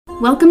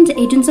Welcome to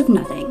Agents of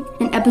Nothing,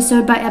 an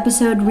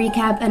episode-by-episode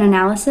recap and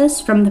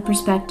analysis from the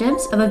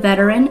perspectives of a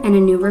veteran and a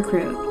new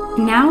recruit.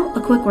 And now,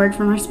 a quick word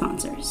from our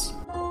sponsors.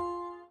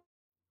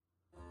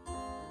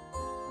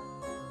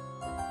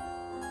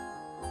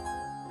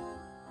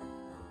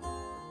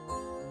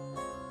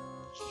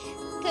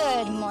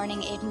 Good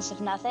morning, Agents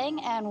of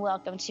Nothing, and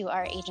welcome to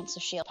our Agents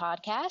of S.H.I.E.L.D.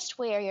 podcast.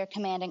 We are your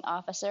commanding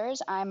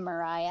officers. I'm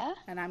Mariah.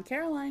 And I'm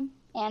Caroline.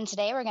 And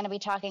today we're going to be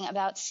talking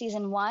about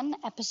Season 1,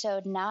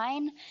 Episode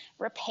 9,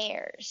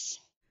 Repairs.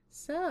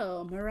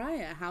 So,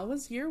 Mariah, how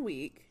was your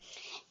week?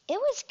 It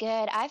was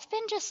good. I've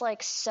been just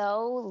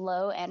so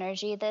low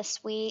energy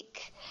this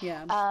week.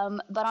 Yeah.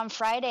 But on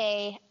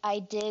Friday, I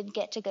did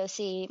get to go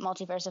see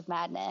Multiverse of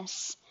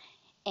Madness,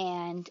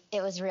 and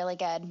it was really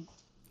good.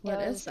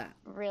 What is that?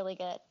 Really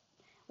good.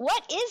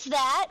 What is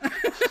that?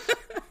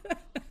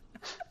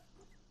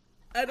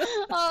 I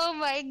don't... Oh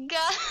my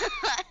god.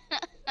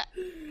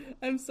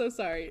 I'm so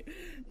sorry.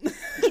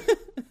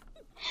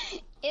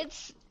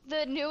 It's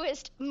the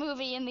newest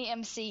movie in the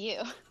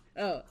MCU.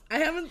 Oh,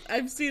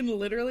 I've seen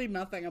literally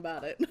nothing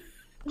about it.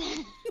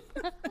 Not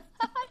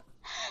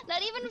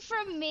even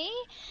from me?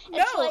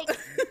 No!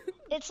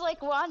 It's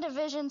like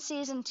WandaVision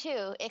Season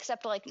 2,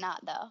 except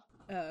not though.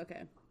 Oh,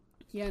 okay.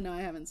 Yeah, no,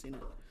 I haven't seen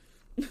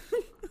it.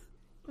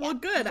 Well, Yeah,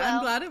 good. well...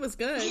 I'm glad it was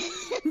good.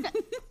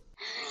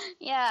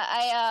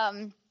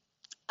 Yeah,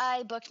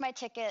 I booked my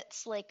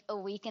tickets a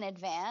week in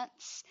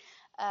advance,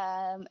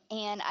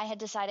 and I had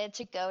decided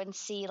to go and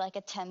see a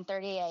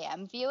 10:30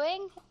 a.m.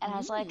 viewing, and I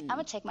was like, I'm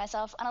gonna take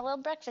myself on a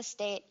little breakfast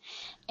date.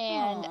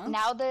 And Aww.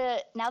 now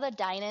the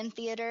dine-in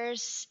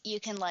theaters, you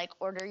can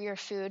order your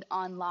food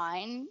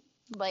online.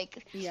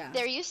 Yeah.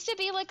 There used to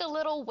be a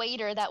little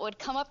waiter that would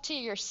come up to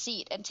your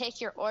seat and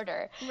take your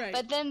order. Right.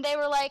 But then they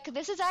were like,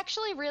 this is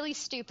actually really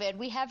stupid.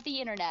 We have the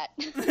internet.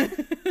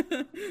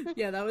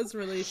 Yeah, that was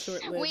really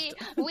short-lived.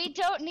 We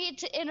don't need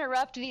to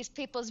interrupt these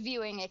people's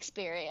viewing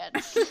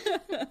experience.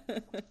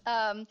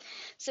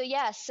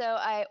 So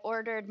I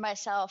ordered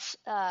myself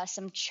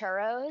some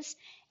churros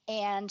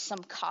and some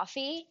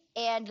coffee,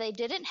 and they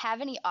didn't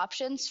have any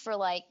options for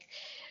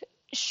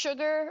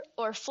sugar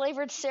or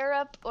flavored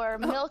syrup or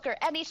milk or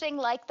anything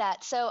like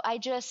that. So I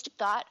just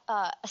got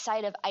a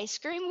side of ice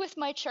cream with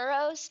my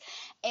churros,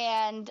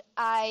 and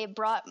I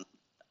brought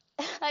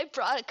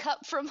a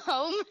cup from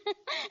home,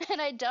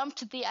 and I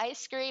dumped the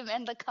ice cream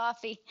and the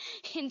coffee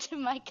into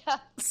my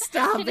cup.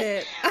 Stop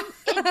it.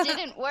 It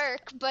didn't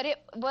work, but it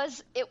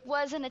was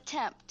an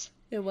attempt.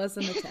 It was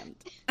an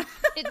attempt.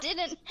 It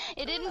didn't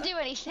do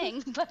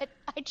anything, but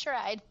I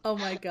tried. Oh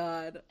my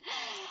god.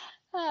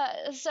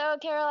 So,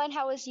 Caroline,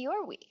 how was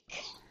your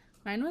week?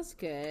 Mine was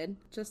good.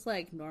 Just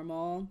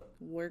normal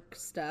work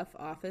stuff,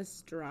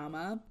 office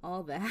drama,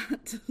 all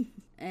that.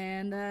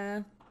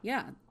 And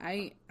yeah,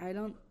 I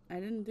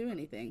didn't do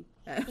anything.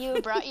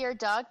 You brought your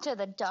dog to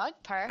the dog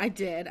park. I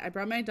did. I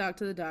brought my dog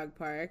to the dog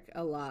park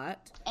a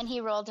lot. And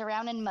he rolled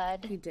around in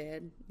mud. He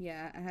did.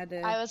 Yeah, I had to.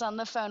 I was on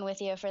the phone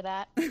with you for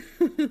that.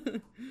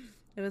 It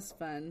was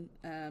fun.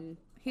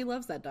 He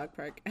loves that dog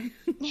park. I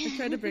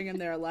try to bring him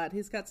there a lot.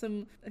 He's got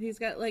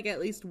at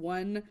least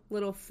one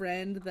little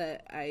friend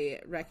that I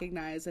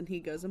recognize, and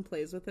he goes and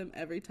plays with him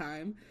every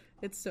time.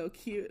 It's so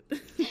cute.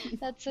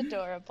 That's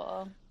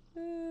adorable.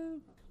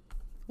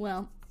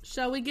 Well,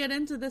 shall we get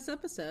into this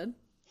episode?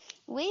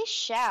 We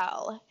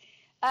shall.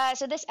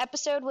 So this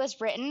episode was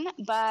written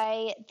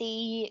by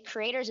the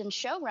creators and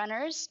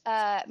showrunners,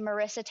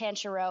 Marissa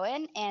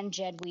Tancharoen and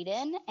Jed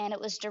Whedon, and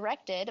it was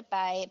directed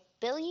by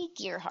Billy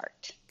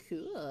Gearhart.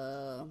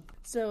 Cool.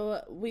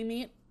 So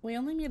we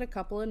only meet a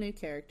couple of new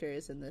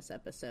characters in this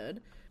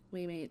episode.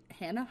 We meet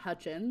Hannah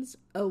Hutchins,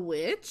 a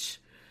witch,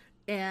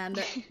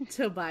 and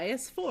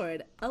Tobias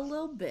Ford, a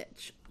little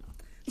bitch.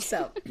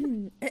 So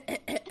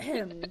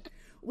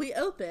we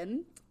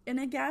open in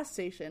a gas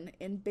station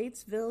in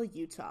Batesville,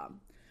 Utah.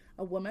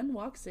 A woman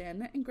walks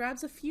in and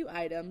grabs a few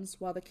items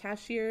while the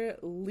cashier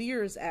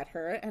leers at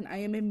her, and I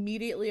am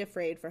immediately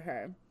afraid for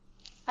her.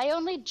 I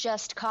only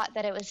just caught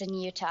that it was in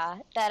Utah.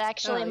 That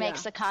actually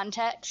makes the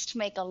context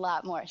make a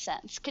lot more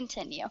sense.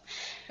 Continue.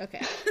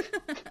 Okay.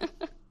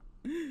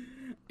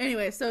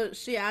 Anyway, so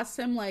she asks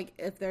him,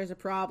 if there's a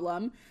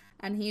problem,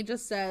 and he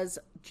just says,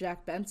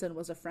 Jack Benson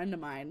was a friend of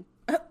mine.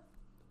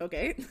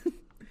 Okay.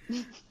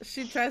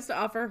 She tries to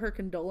offer her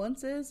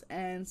condolences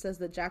and says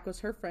that Jack was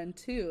her friend,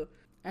 too.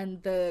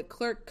 And the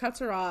clerk cuts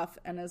her off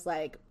and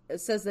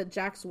says that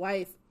Jack's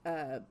wife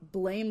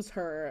blames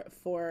her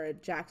for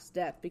Jack's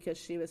death because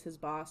she was his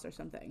boss or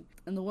something.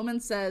 And the woman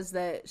says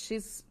that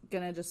she's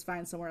gonna just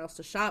find somewhere else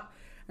to shop,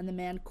 and the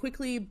man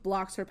quickly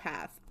blocks her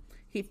path.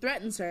 He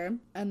threatens her,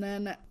 and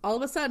then all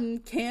of a sudden,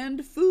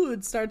 canned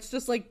food starts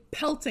just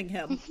pelting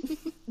him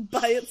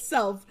by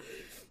itself.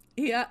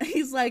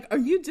 He's like, are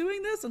you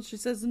doing this? And she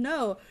says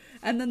no.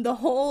 And then the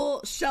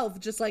whole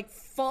shelf just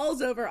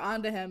falls over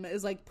onto him,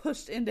 is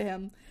pushed into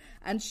him,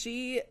 and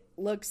she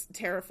looks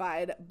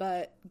terrified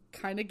but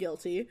kind of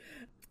guilty.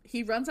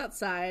 He runs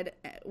outside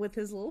with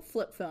his little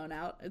flip phone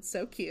out. It's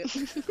so cute.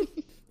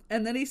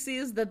 And then he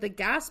sees that the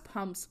gas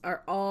pumps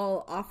are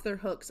all off their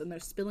hooks and they're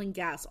spilling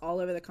gas all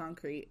over the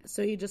concrete.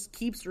 So he just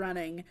keeps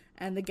running,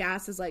 and the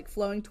gas is like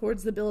flowing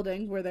towards the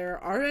building where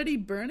they're already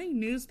burning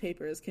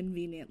newspapers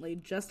conveniently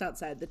just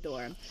outside the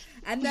door.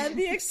 And then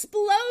the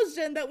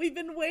explosion that we've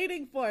been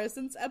waiting for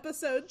since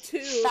episode 2.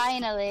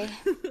 Finally.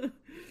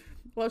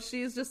 Well,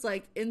 she's just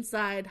like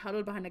inside,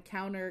 huddled behind a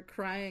counter,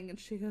 crying, and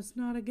she goes,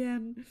 "Not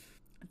again."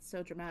 It's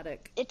so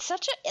dramatic.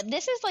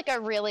 This is like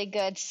a really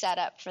good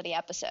setup for the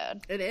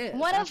episode. It is.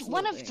 One of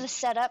the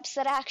setups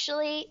that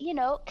actually,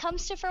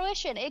 comes to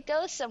fruition. It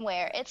goes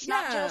somewhere. It's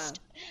not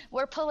just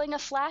we're pulling a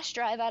flash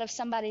drive out of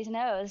somebody's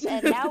nose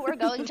and now we're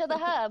going to the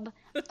hub.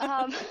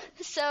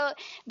 So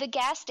the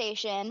gas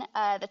station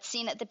that's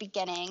seen at the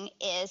beginning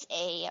is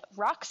a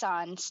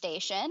Roxxon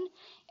station.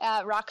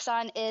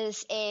 Roxxon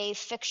is a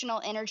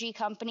fictional energy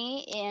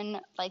company in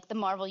like the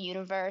Marvel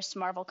universe,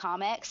 Marvel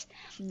Comics.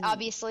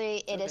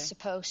 Obviously, it is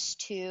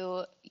supposed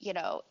to,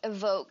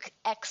 evoke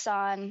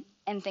Exxon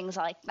and things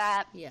like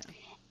that. Yeah.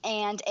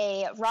 And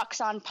a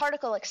Roxxon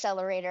particle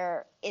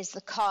accelerator is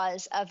the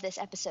cause of this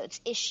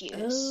episode's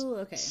issues. Oh,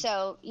 okay.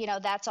 So,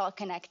 that's all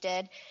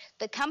connected.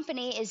 The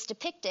company is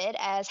depicted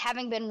as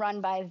having been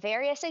run by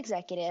various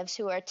executives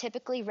who are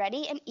typically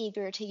ready and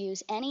eager to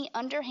use any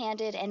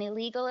underhanded and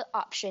illegal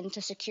option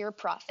to secure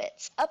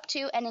profits, up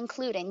to and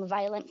including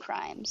violent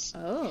crimes.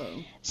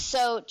 Oh.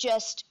 So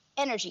just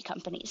energy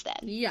companies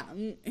then. Yeah.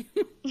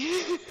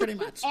 Pretty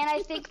much. And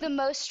I think the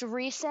most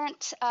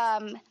recent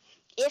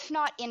if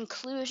not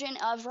inclusion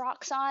of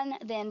Roxxon,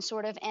 then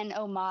sort of an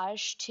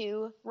homage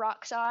to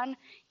Roxxon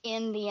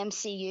in the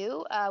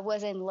MCU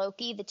was in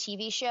Loki, the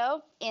TV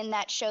show. In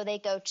that show, they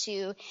go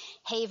to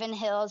Haven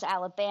Hills,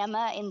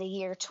 Alabama in the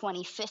year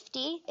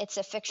 2050. It's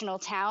a fictional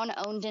town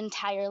owned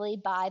entirely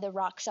by the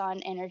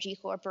Roxxon Energy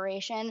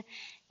Corporation.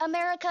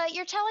 America,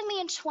 you're telling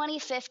me in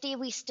 2050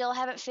 we still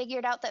haven't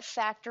figured out that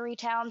factory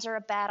towns are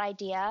a bad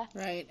idea?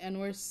 Right, and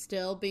we're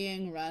still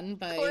being run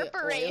by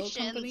corporations.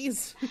 Oil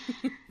companies.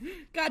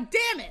 God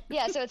damn it!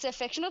 Yeah, so it's a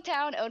fictional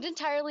town owned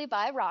entirely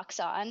by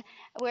Roxxon,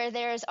 where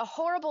there's a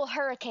horrible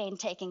hurricane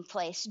taking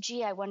place.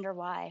 Gee, I wonder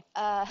why.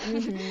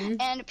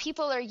 And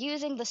people are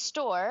using the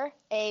store,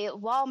 a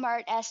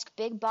Walmart-esque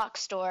big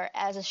box store,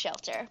 as a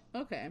shelter.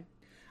 Okay.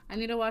 I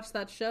need to watch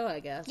that show,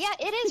 I guess. Yeah,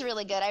 it is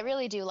really good. I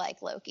really do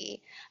like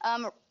Loki.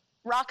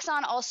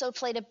 Roxxon also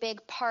played a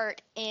big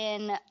part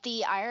in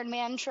the Iron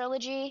Man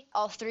trilogy,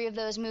 all 3 of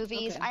those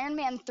movies. Okay. Iron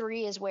Man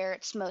 3 is where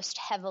it's most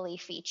heavily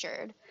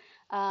featured.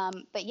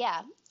 But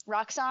yeah,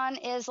 Roxxon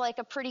is like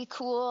a pretty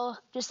cool,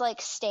 just like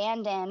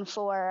stand-in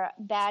for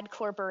bad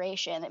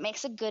corporation. It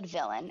makes a good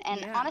villain.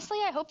 And honestly,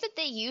 I hope that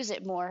they use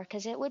it more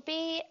because it would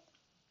be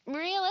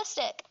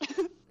realistic.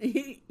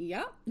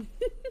 Yeah.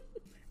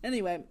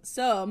 Anyway,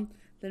 so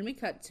then we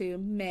cut to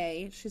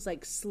May. She's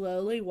like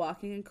slowly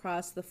walking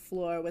across the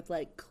floor with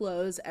like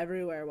clothes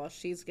everywhere while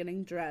she's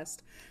getting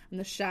dressed, and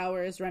the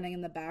shower is running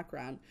in the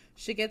background.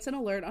 She gets an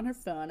alert on her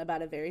phone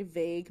about a very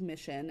vague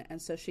mission,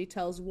 and so she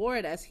tells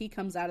Ward as he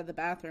comes out of the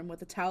bathroom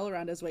with a towel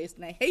around his waist,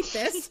 and I hate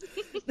this.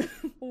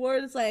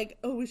 Ward is like,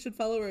 "Oh, we should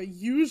follow our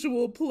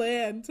usual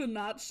plan to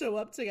not show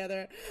up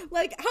together."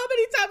 Like, how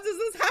many times does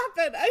this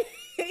happen? I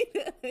hate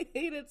it. I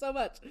hate it so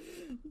much.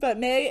 But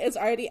May is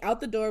already out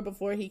the door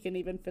before he can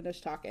even finish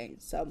talking.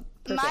 So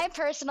perfect. My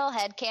personal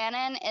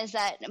headcanon is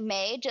that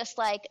May just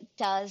like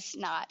does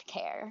not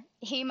care.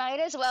 He might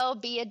as well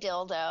be a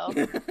dildo.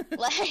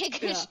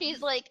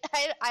 She's like,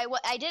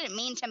 I didn't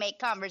mean to make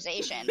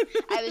conversation.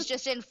 I was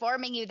just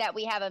informing you that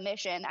we have a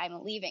mission.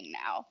 I'm leaving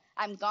now.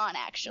 I'm gone,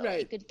 actually.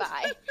 Right.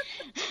 Goodbye.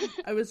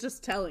 I was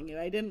just telling you.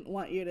 I didn't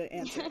want you to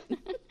answer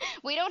it.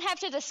 We don't have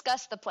to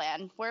discuss the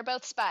plan. We're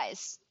both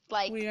spies.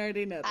 Like, we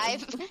already know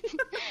that.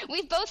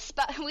 We're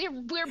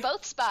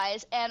both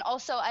spies, and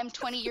also I'm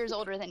 20 years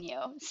older than you,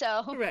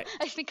 so right.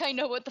 I think I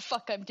know what the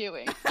fuck I'm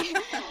doing. You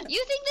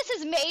think this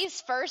is May's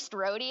first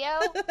rodeo?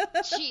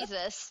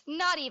 Jesus,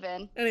 not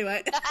even.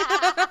 Anyway.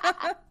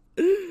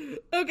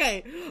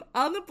 Okay,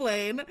 on the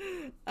plane,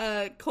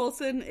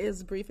 Coulson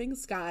is briefing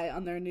Skye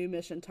on their new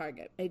mission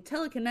target, a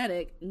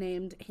telekinetic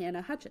named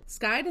Hannah Hutchins.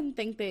 Skye didn't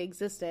think they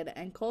existed,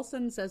 and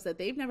Coulson says that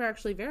they've never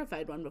actually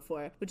verified one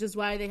before, which is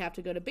why they have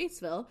to go to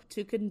Batesville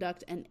to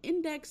conduct an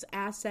index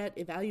asset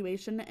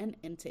evaluation and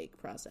intake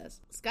process.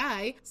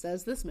 Skye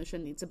says this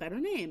mission needs a better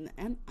name,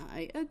 and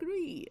I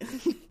agree.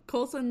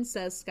 Coulson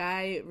says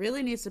Skye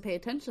really needs to pay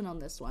attention on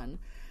this one.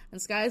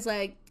 And Skye's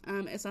like,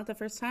 it's not the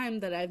first time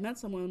that I've met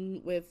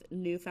someone with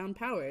newfound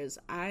powers.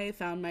 I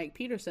found Mike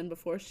Peterson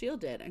before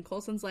S.H.I.E.L.D. did. And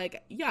Coulson's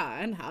like, yeah,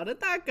 and how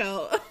did that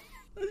go?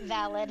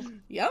 Valid.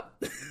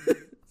 Yep.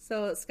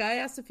 So Skye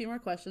asks a few more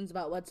questions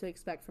about what to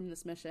expect from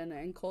this mission,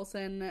 and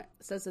Coulson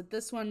says that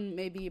this one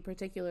may be a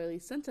particularly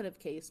sensitive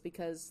case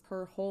because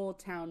her whole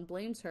town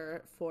blames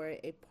her for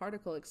a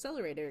particle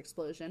accelerator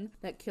explosion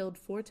that killed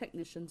 4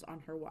 technicians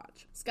on her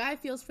watch. Skye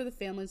feels for the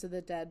families of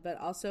the dead, but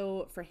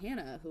also for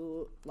Hannah,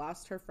 who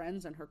lost her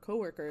friends and her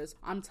coworkers,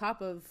 on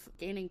top of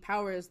gaining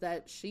powers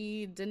that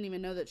she didn't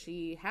even know that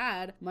she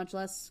had, much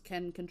less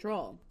can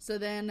control. So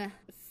then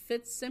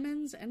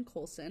Fitzsimmons and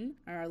Coulson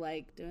are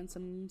like doing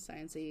some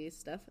sciencey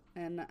stuff,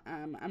 and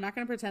I'm not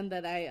going to pretend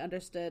that I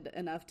understood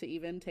enough to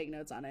even take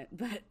notes on it,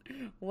 but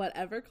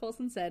whatever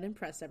Coulson said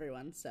impressed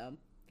everyone, so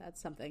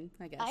that's something,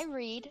 I guess. I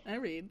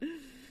read.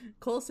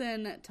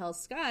 Coulson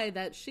tells Skye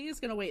that she is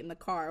going to wait in the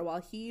car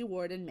while he,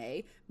 Ward, and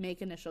May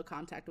make initial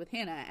contact with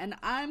Hannah. And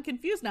I'm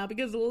confused now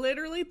because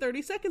literally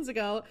 30 seconds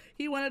ago,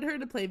 he wanted her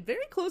to pay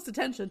very close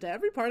attention to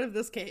every part of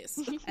this case.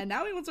 And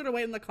now he wants her to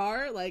wait in the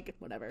car? Like,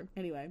 whatever.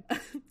 Anyway,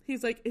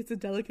 he's like, it's a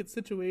delicate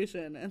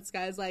situation. And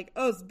Skye's like,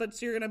 oh,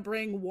 but you're going to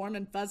bring Warm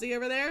and Fuzzy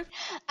over there?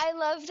 I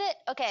loved it.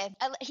 Okay,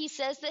 he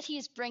says that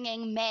he's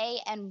bringing May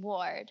and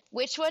Ward.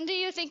 Which one do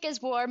you think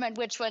is Warm and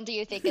which one do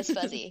you think is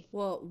Fuzzy?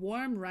 Well,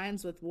 Warm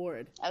rhymes with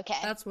Ward. Okay.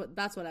 That's what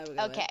I would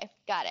go with. Okay,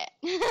 got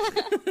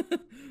it.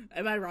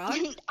 Am I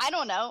wrong? I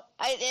don't know.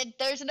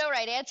 There's no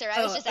right answer.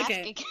 I was just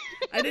asking.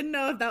 I didn't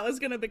know if that was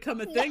going to become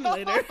a thing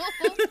later.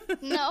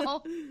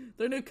 No.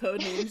 They're new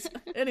code names.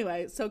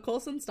 Anyway, so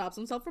Coulson stops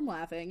himself from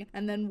laughing,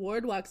 and then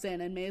Ward walks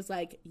in, and May's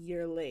like,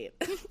 you're late.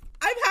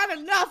 I've had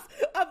enough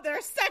of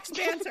their sex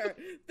banter.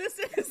 This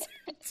is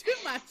too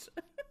much.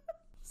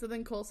 So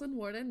then Coulson,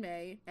 Ward, and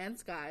May, and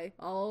Skye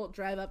all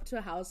drive up to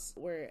a house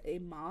where a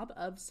mob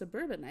of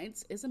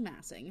suburbanites is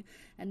amassing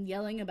and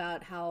yelling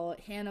about how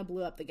Hannah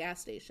blew up the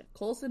gas station.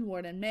 Coulson,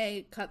 Ward, and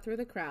May cut through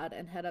the crowd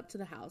and head up to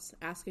the house,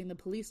 asking the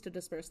police to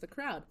disperse the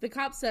crowd. The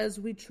cop says,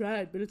 we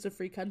tried, but it's a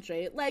free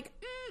country. Like,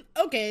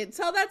 okay,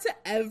 tell that to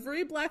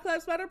every Black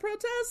Lives Matter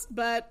protest,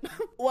 but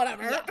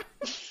whatever. Yeah.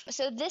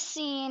 So this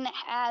scene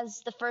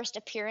has the first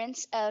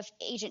appearance of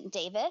Agent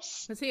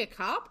Davis. Is he a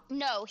cop?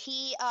 No,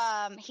 he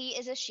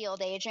is a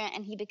SHIELD agent,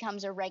 and he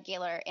becomes a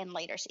regular in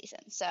later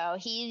seasons. So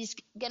he's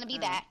gonna be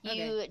back. Okay.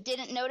 You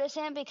didn't notice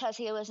him because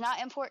he was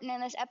not important in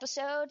this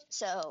episode,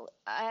 so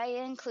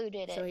I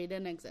included it. So he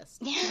didn't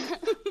exist.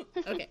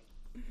 Okay.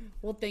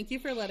 Well, thank you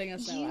for letting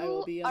us know. You I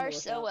will be on the are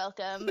so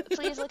welcome.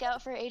 Please look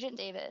out for Agent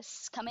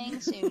Davis coming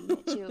soon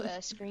to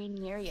a screen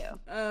near you.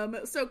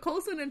 So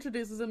Coulson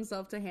introduces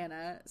himself to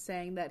Hannah,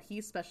 saying that he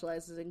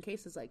specializes in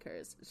cases like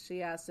hers.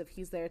 She asks if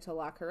he's there to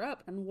lock her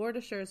up, and Ward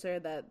assures her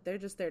that they're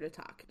just there to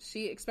talk.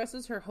 She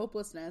expresses her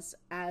hopelessness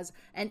as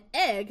an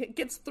egg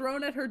gets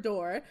thrown at her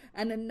door,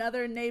 and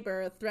another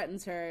neighbor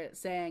threatens her,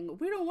 saying,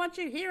 we don't want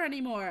you here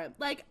anymore.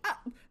 Like,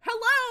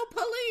 hello,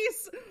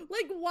 police!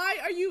 Like, why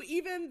are you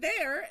even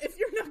there if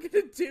you're not going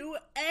to do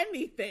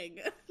anything?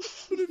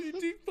 But if you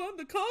defund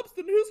the cops,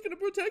 then who's going to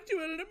protect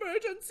you in an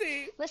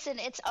emergency? Listen,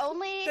 it's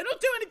only... They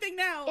don't do anything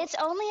now! It's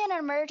only an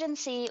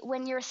emergency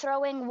when you're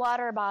throwing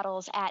water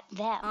bottles at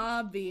them.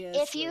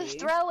 Obviously. If you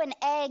throw an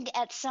egg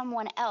at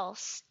someone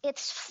else,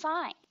 it's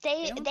fine.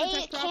 They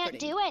can't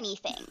do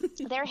anything.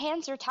 Their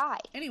hands are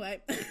tied.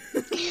 Anyway,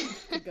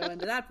 could go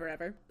into that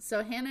forever.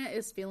 So Hannah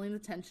is feeling the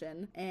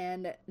tension,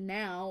 and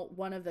now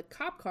one of the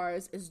cop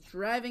cars is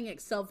driving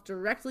itself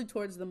directly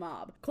towards the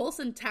mob.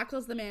 Coulson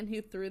tackles the man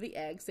who threw the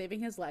egg, saving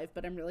his life,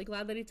 but I'm really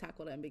glad that he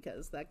tackled him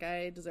because that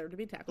guy deserved to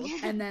be tackled.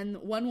 And then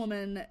one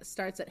woman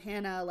starts at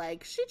Hannah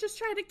like, she just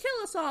tried to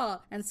kill us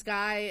all. And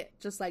Skye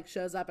just like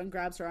shows up and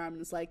grabs her arm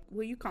and is like,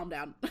 will you calm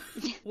down?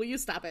 Will you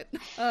stop it?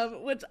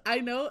 Which I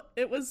know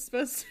it was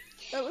supposed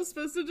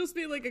to just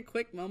be like a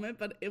quick moment,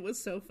 but it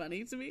was so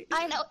funny to me.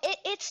 I know.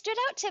 It stood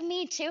out to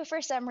me too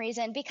for some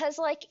reason because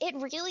like it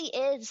really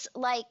is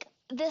like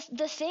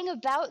the thing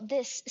about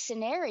this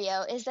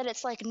scenario is that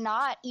it's like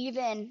not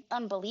even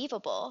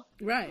unbelievable.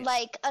 Right.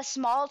 Like a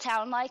small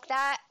town like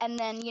that, and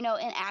then, you know,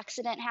 an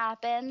accident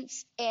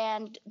happens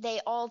and they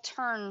all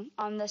turn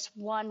on this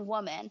one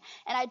woman.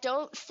 And I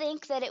don't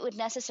think that it would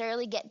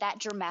necessarily get that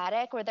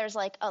dramatic where there's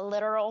like a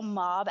literal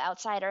mob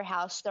outside her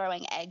house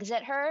throwing eggs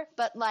at her.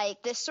 But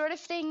like this sort of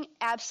thing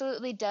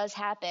absolutely does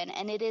happen,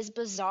 and it is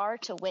bizarre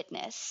to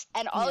witness.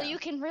 And all you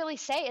can really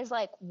say is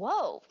like,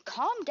 whoa,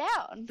 calm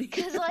down.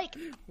 Because like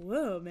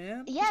whoa,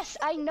 man. Yes,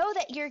 I know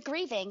that you're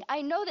grieving.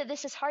 I know that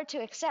this is hard to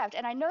accept,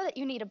 and I know that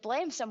you need to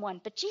blame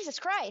someone, but Jesus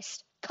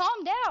Christ,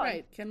 calm down.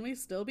 Right. Can we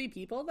still be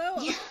people, though?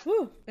 Yeah.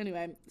 Whew.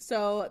 Anyway,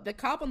 so the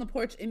cop on the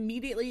porch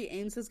immediately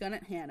aims his gun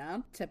at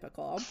Hannah.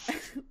 Typical.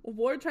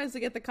 Ward tries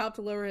to get the cop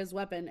to lower his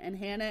weapon, and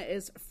Hannah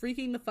is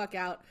freaking the fuck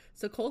out,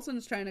 so Coulson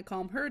is trying to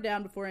calm her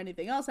down before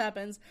anything else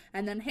happens,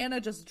 and then Hannah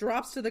just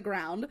drops to the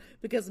ground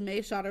because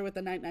May shot her with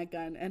the night-night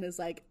gun and is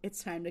like,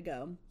 it's time to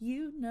go.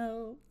 You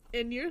know,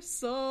 in your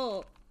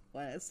soul,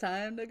 when it's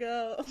time to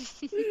go.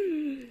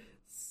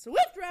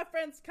 Swift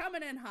reference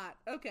coming in hot.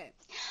 Okay.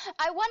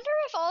 I wonder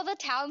if all the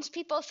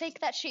townspeople think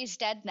that she's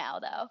dead now,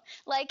 though.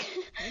 Like,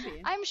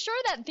 maybe. I'm sure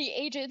that the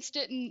agents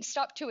didn't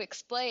stop to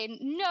explain.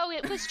 No,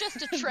 it was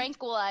just a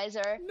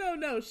tranquilizer.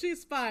 No,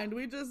 she's fine.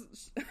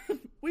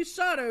 We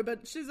shot her,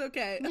 but she's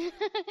okay.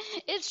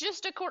 It's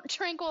just a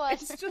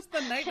tranquilizer. It's just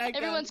the night-night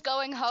gun. Everyone's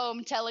going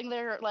home telling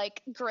their,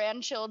 like,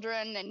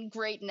 grandchildren and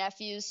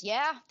great-nephews,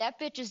 yeah, that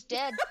bitch is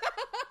dead.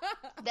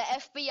 The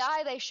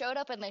FBI, they showed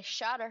up and they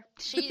shot her.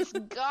 She's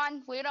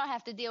gone. We don't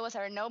have to deal with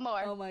her no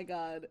more. Oh my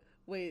god.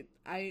 Wait,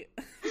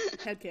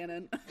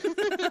 headcanon.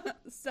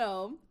 So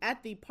So,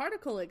 at the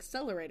particle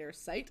accelerator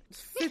site,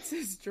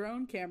 Fitz's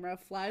drone camera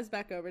flies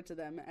back over to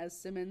them as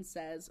Simmons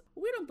says,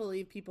 "We don't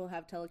believe people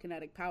have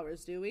telekinetic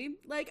powers, do we?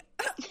 Like,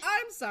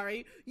 I'm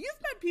sorry,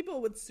 you've met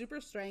people with super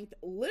strength,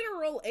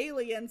 literal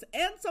aliens,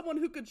 and someone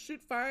who could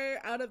shoot fire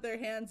out of their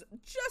hands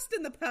just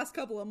in the past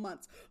couple of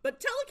months.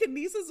 But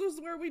telekinesis is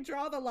where we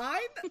draw the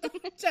line?"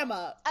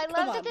 Gemma, I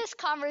love that this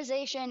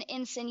conversation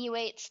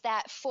insinuates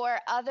that for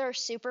other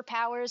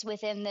superpowers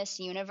within this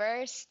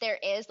universe, there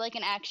is like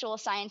an actual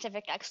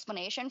scientific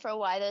explanation for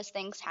why those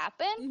things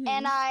happen. Mm-hmm.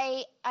 And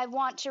I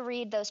want to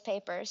read those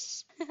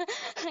papers.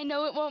 I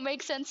know it won't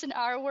make sense in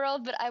our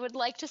world, but I would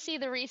like to see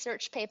the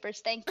research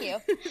papers. Thank you.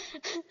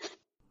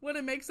 Would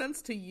it make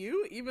sense to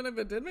you, even if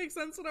it did make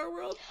sense in our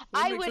world?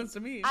 It would make sense to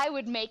me. I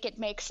would make it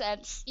make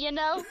sense, you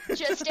know?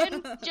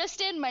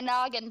 Just in my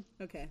noggin.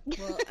 Okay,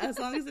 well, as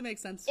long as it makes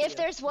sense to If you,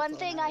 there's one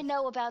thing I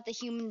know about the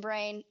human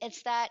brain,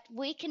 it's that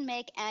we can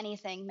make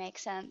anything make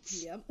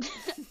sense. Yep.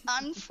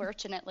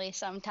 Unfortunately,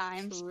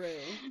 sometimes.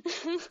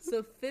 True.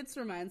 So Fitz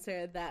reminds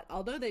her that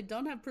although they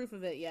don't have proof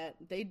of it yet,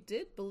 they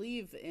did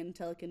believe in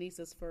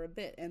telekinesis for a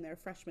bit in their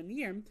freshman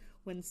year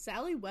when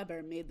Sally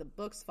Weber made the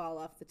books fall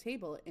off the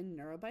table in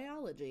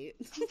neurobiology.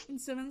 And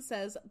Simmons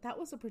says, "That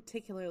was a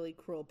particularly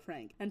cruel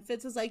prank." And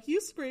Fitz is like,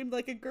 "You screamed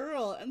like a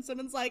girl." And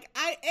Simmons like,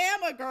 "I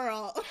am a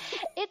girl."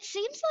 It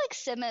seems like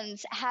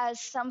Simmons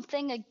has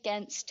something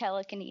against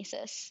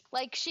telekinesis.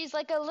 Like, she's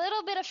like a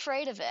little bit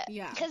afraid of it.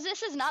 Yeah. Because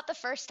this is not the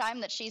first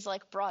time that she's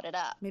like brought it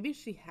up. Maybe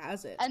she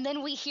has it. And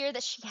then we hear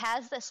that she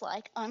has this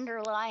like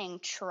underlying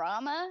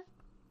trauma.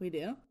 We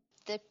do?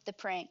 The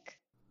prank.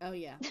 Oh,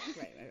 yeah.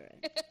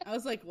 Right. I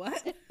was like,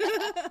 what?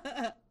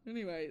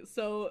 Anyway,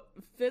 so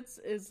Fitz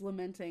is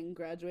lamenting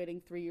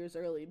graduating 3 years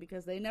early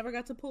because they never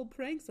got to pull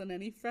pranks on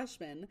any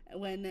freshmen,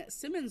 when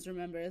Simmons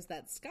remembers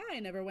that Skye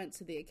never went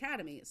to the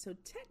academy, so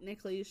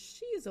technically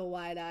she's a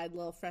wide-eyed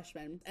little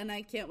freshman, and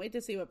I can't wait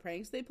to see what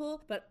pranks they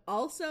pull. But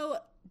also,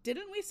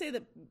 didn't we say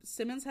that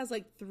Simmons has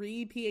like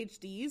 3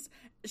 PhDs?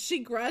 She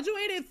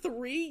graduated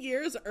 3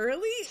 years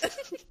early?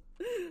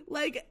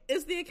 Like,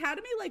 is the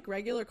academy like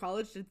regular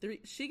college?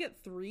 Did she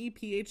get 3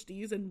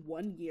 PhDs in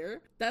 1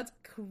 year? That's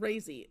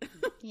crazy.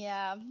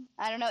 Yeah.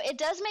 I don't know. It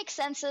does make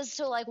sense as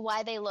to like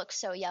why they look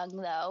so young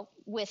though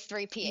with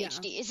 3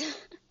 PhDs.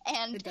 Yeah.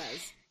 And it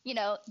does. You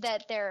know,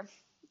 that they're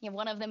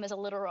one of them is a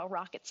literal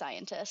rocket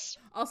scientist.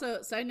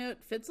 Also, side note,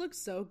 Fitz looks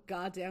so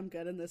goddamn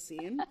good in this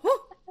scene.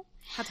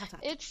 Hot, hot, hot.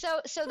 It's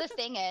so the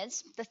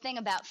thing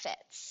about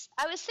Fitz.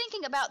 I was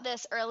thinking about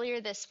this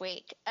earlier this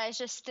week. I was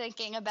just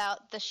thinking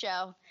about the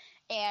show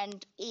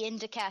and Ian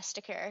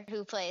DeCasticker,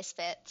 who plays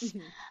Fitz. Mm-hmm.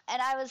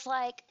 And I was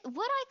like, would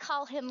I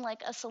call him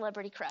like a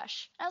celebrity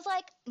crush? I was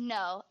like,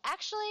 no,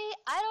 actually,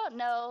 I don't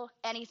know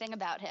anything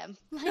about him.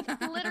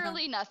 Like,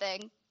 literally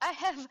nothing. I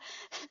have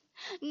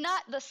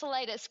not the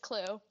slightest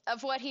clue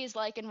of what he's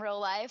like in real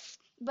life,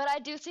 but I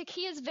do think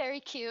he is very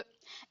cute,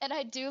 and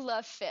I do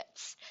love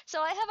Fitz.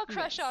 So I have a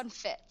crush on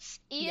Fitz.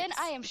 Ian, yes.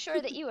 I am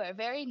sure that you are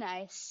very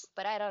nice,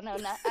 but I don't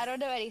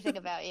know anything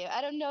about you.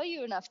 I don't know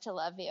you enough to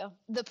love you.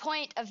 The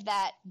point of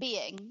that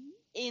being,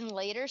 in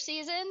later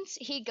seasons,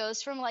 he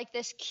goes from like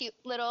this cute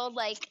little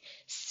like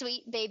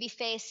sweet baby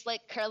face,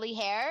 like curly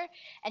hair,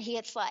 and he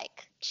gets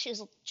like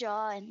chiseled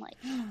jaw and like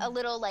a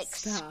little like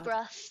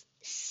scruff.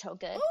 So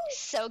good. Ooh.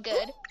 So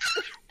good.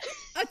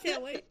 I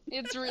can't wait.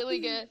 It's really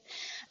good.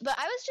 But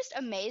I was just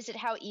amazed at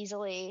how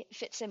easily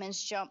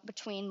Fitzsimmons jumped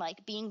between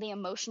like being the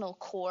emotional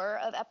core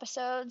of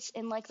episodes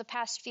in like the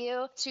past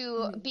few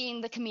to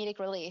being the comedic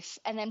relief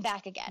and then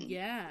back again.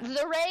 Yeah.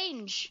 The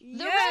range.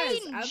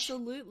 Yes,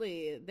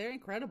 absolutely. They're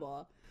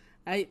incredible.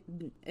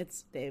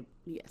 Yes.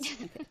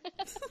 Okay.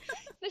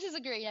 This is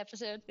a great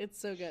episode.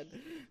 It's so good.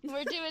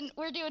 We're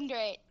doing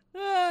great.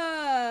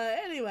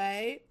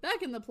 Anyway,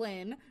 back in the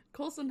plane,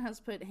 Coulson has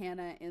put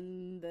Hannah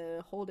in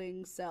the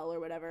holding cell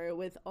or whatever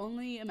with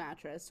only a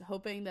mattress,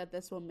 hoping that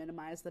this will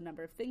minimize the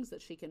number of things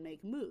that she can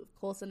make move.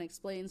 Coulson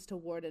explains to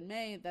Ward and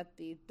May that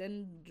the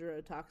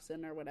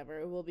dendrotoxin or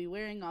whatever will be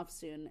wearing off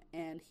soon,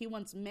 and he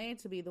wants May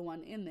to be the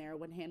one in there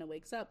when Hannah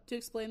wakes up to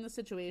explain the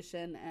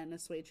situation and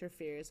assuage her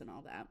fears and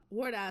all that.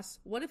 Ward asks,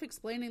 what if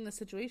explaining the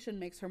situation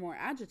makes her more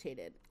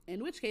agitated?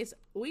 In which case,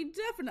 we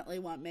definitely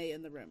want May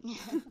in the room.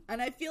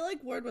 And I feel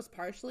like Ward was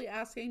partially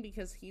asking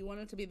because he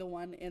wanted to be the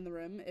one in the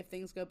room if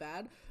things go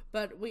bad,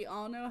 but we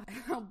all know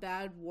how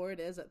bad Ward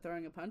is at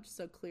throwing a punch,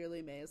 so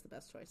clearly May is the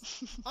best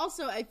choice.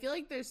 Also, I feel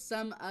like there's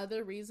some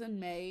other reason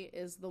May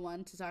is the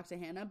one to talk to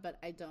Hannah, but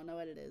I don't know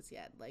what it is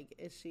yet. Like,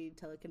 is she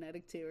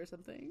telekinetic too or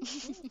something?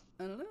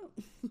 I don't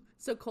know.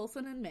 So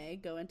Coulson and May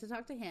go in to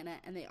talk to Hannah,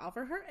 and they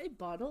offer her a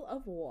bottle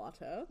of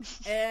water,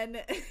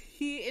 and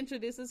he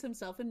introduces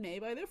himself and May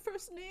by their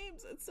first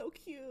names. It's so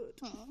cute.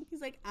 Aww.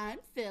 He's like, I'm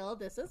Phil,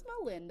 this is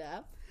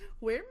Melinda.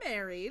 We're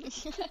married.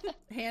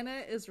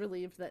 Hannah is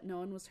relieved that no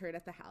one was hurt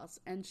at the house,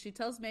 and she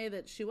tells May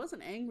that she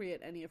wasn't angry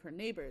at any of her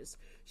neighbors.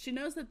 She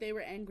knows that they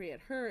were angry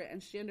at her,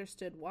 and she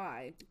understood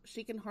why.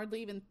 She can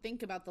hardly even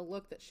think about the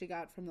look that she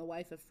got from the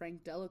wife of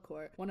Frank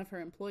Delacour, one of her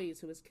employees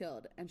who was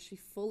killed, and she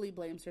fully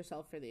blames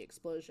herself for the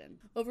explosion.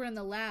 Over in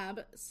the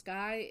lab,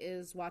 Skye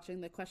is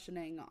watching the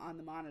questioning on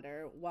the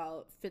monitor,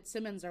 while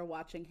Fitzsimmons are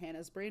watching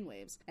Hannah's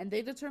brainwaves, and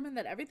they determine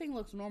that everything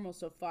looks normal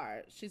so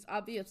far. She's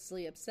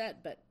obviously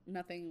upset, but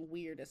nothing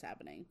weird is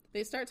happening.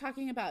 They start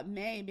talking about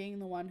May being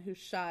the one who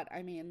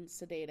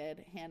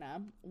sedated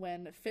Hannah,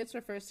 when Fitz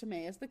refers to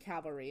May as the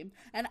cavalry.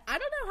 And I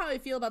don't know how I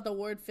feel about the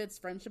Ward-Fitz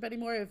friendship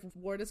anymore if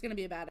Ward is going to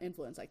be a bad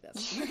influence like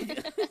this.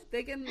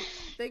 They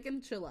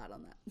can chill out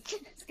on that.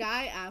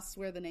 Skye asks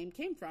where the name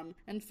came from,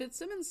 and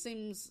Fitzsimmons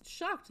seems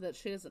shocked that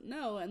she doesn't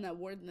know and that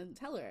Ward didn't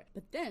tell her.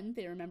 But then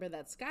they remember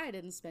that Skye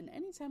didn't spend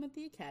any time at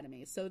the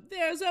academy, so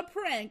there's a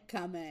prank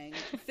coming.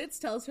 Fitz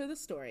tells her the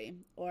story,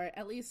 or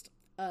at least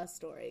a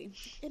story.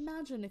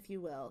 Imagine, if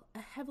you will, a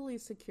heavily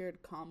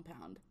secured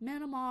compound.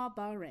 Manama,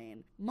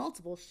 Bahrain.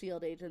 Multiple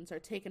SHIELD agents are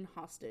taken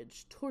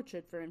hostage,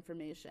 tortured for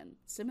information.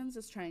 Simmons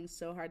is trying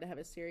so hard to have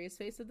a serious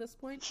face at this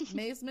point.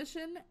 May's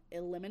mission?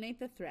 Eliminate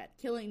the threat,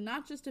 killing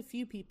not just a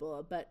few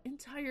people, but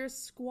entire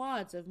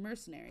squads of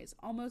mercenaries.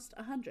 Almost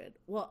 100.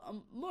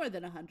 Well, more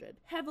than 100.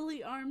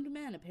 Heavily armed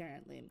men,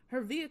 apparently.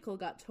 Her vehicle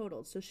got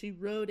totaled, so she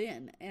rode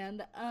in,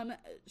 and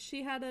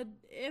she had a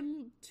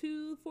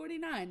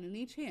M249 in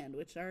each hand,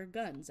 which are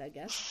guns, I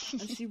guess,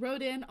 and she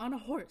rode in on a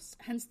horse,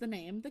 hence the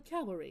name, the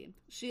cavalry.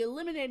 She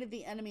eliminated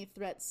the enemy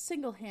threat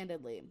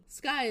single-handedly.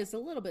 Skye is a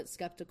little bit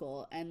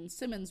skeptical, and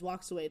Simmons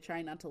walks away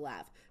trying not to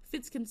laugh.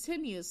 Fitz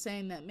continues,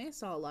 saying that May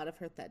saw a lot of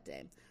hurt that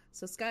day.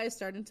 So Skye is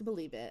starting to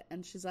believe it,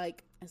 and she's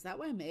like, is that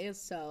why May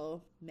is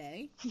so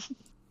May?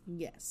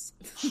 Yes.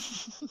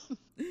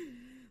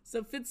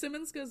 So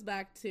Fitzsimmons goes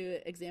back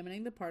to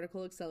examining the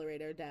particle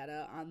accelerator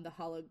data on the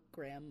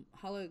hologram.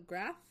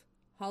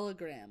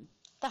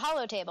 The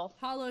holotable.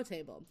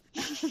 Holotable.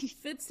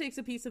 Fitz takes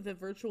a piece of the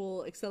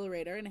virtual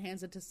accelerator and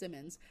hands it to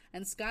Simmons,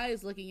 and Skye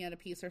is looking at a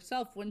piece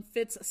herself when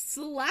Fitz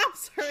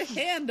slaps her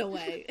hand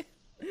away.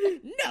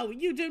 No,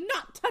 you do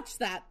not touch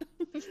that.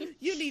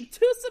 You need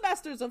 2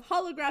 semesters of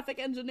holographic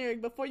engineering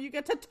before you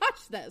get to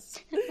touch this.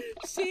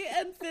 She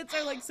and Fitz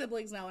are like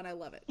siblings now, and I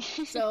love it.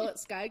 So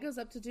Skye goes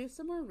up to do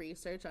some more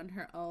research on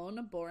her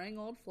own boring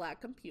old flat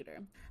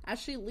computer.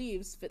 As she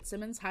leaves,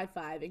 Fitzsimmons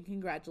high-five and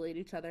congratulate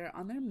each other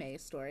on their May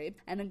story,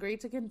 and agree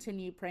to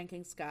continue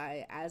pranking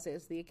Skye, as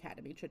is the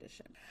Academy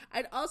tradition.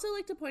 I'd also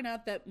like to point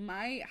out that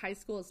my high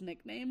school's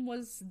nickname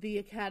was the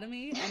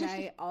Academy, and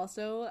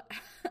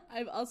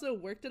I've also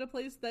worked at a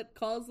place that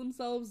calls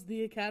themselves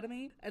the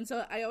Academy, and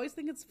so I always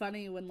think it's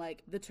funny when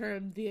like the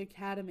term the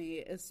Academy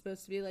is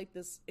supposed to be like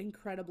this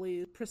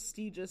incredibly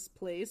prestigious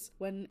place,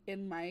 when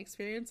in my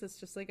experience it's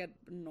just like a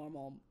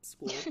normal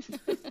school.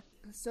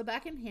 So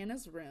back in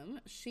Hannah's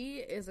room, she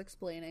is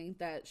explaining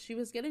that she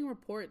was getting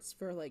reports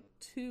for like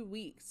 2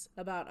 weeks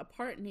about a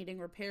part needing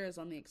repairs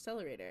on the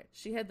accelerator.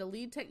 She had the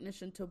lead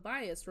technician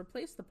Tobias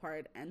replace the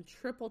part and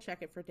triple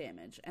check it for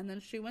damage, and then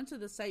she went to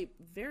the site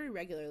very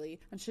regularly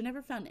and she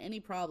never found any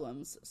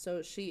problems,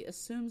 so she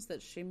assumes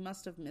that she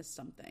must have missed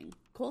something.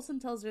 Coulson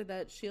tells her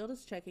that S.H.I.E.L.D.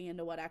 is checking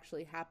into what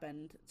actually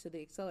happened to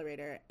the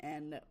accelerator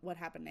and what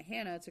happened to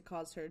Hannah to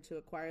cause her to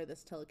acquire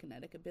this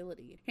telekinetic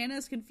ability. Hannah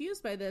is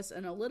confused by this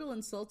and a little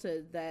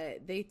insulted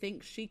that they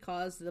think she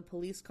caused the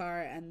police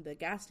car and the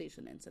gas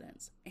station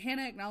incidents.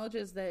 Hannah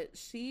acknowledges that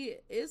she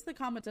is the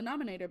common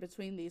denominator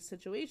between these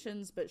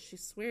situations, but she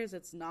swears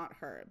it's not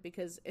her,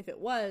 because if it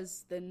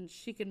was, then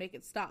she could make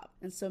it stop.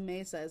 And so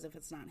May says if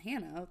it's not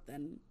Hannah,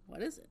 then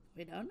what is it?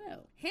 We don't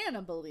know.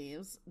 Hannah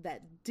believes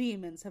that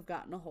demons have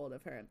gotten a hold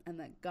of her and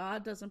that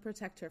God doesn't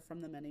protect her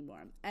from them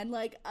anymore. And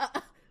like,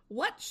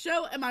 what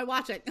show am I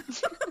watching?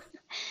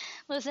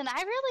 Listen,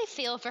 I really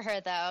feel for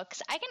her, though,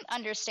 because I can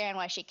understand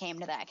why she came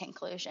to that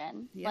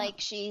conclusion. Yeah. Like,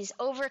 she's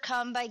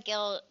overcome by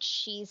guilt.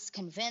 She's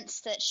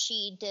convinced that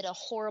she did a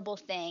horrible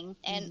thing,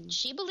 and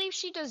she believes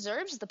she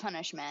deserves the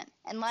punishment.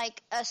 And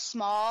like a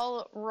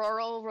small,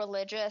 rural,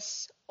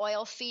 religious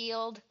oil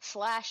field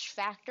 /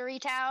 factory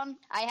town,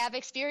 I have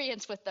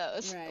experience with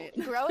those. Right.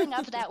 Growing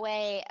up that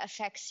way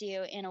affects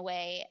you in a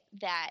way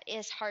that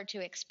is hard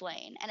to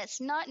explain. And it's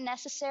not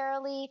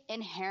necessarily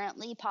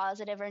inherently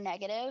positive or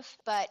negative,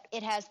 but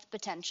it has the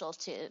potential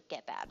to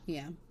get bad.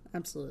 Yeah,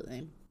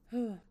 absolutely.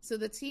 So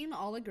the team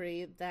all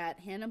agree that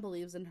Hannah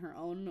believes in her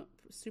own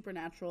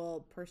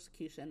supernatural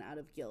persecution out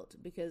of guilt,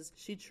 because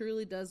she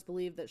truly does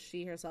believe that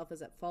she herself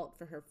is at fault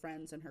for her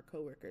friends and her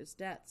co-workers'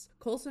 deaths.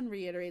 Coulson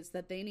reiterates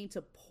that they need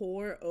to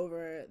pore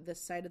over the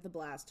site of the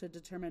blast to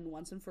determine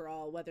once and for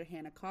all whether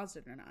Hannah caused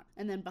it or not.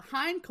 And then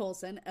behind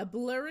Coulson, a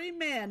blurry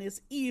man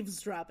is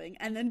eavesdropping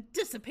and then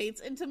dissipates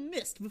into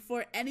mist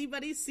before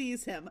anybody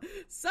sees him.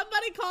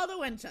 Somebody call the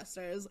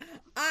Winchesters.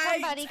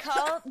 Somebody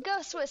call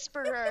Ghost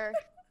Whisperer.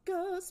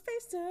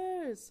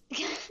 Ghostfacers!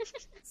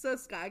 So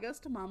Skye goes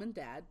to mom and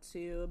dad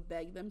to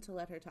beg them to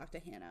let her talk to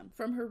Hannah.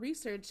 From her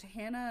research,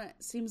 Hannah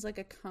seems like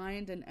a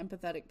kind and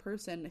empathetic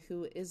person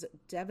who is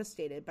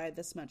devastated by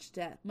this much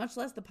death, much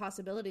less the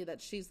possibility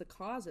that she's the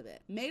cause of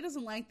it. May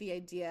doesn't like the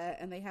idea,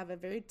 and they have a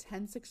very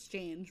tense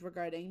exchange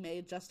regarding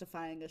May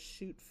justifying a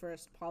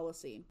shoot-first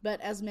policy.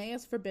 But as May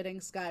is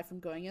forbidding Skye from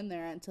going in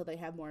there until they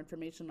have more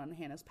information on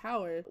Hannah's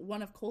power,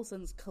 one of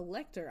Coulson's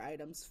collector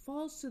items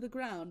falls to the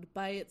ground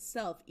by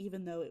itself,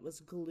 even though it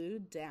was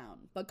glued down.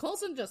 But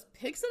Coulson just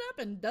picks it up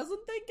and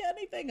doesn't think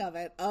anything of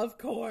it, of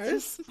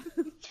course.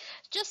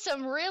 Just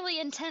some really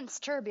intense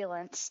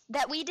turbulence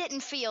that we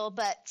didn't feel,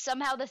 but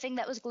somehow the thing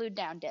that was glued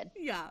down did.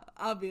 Yeah,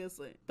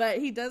 obviously. But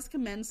he does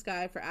commend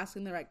Skye for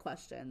asking the right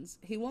questions.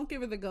 He won't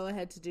give her the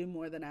go-ahead to do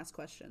more than ask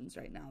questions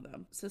right now,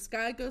 though. So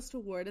Skye goes to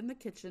Ward in the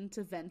kitchen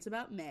to vent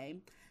about May,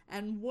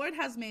 and Ward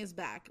has May's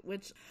back,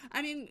 which,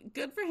 I mean,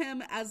 good for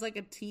him as, like,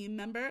 a team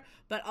member,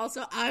 but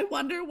also I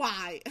wonder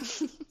why.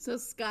 So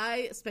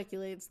Skye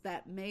speculates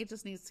that May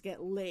just needs to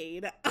get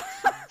laid.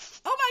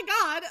 Oh my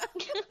god!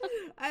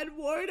 And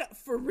Ward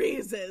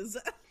freezes.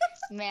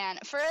 Man,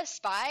 for a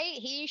spy,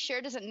 he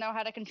sure doesn't know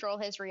how to control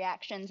his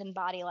reactions and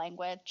body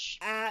language.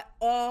 At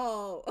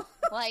all.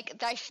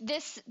 Like,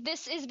 this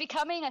is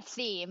becoming a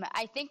theme.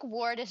 I think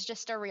Ward is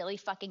just a really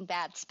fucking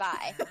bad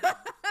spy.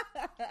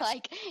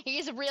 Like,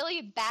 he's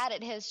really bad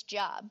at his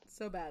job.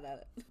 So bad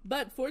at it.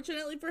 But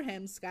fortunately for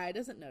him, Skye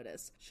doesn't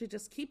notice. She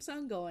just keeps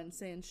on going,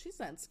 saying she's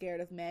not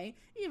scared of May,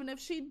 even if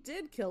she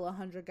did kill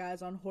 100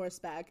 guys on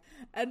horseback.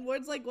 And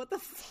Ward's like, what the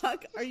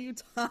fuck are you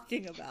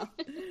talking about?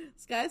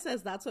 Skye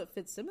says that's what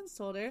Fitzsimmons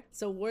told her.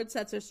 So Ward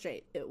sets her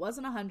straight. It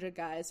wasn't 100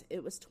 guys,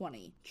 it was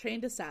 20.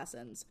 Trained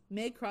assassins.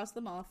 May crossed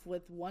them off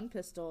with one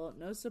pistol,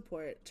 no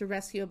support, to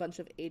rescue a bunch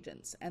of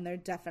agents. And there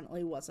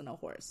definitely wasn't a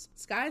horse.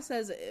 Skye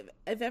says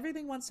if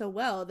everything went so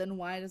well, then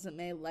why doesn't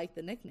May like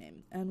the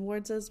nickname? And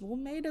Ward says, well,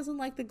 May doesn't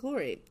like the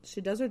glory.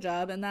 She does her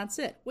job and that's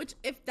it. Which,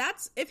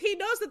 if he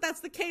knows that that's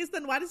the case,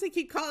 then why does he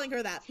keep calling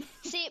her that?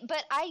 See,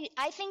 but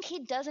I think he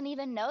doesn't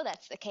even know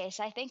that's the case.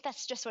 I think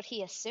that's just what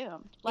he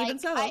assumed. Like, even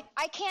so.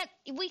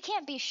 We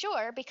can't be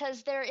sure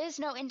because there is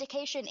no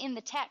indication in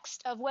the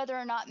text of whether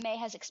or not May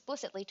has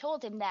explicitly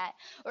told him that,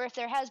 or if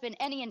there has been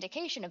any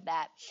indication of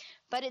that.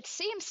 But it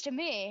seems to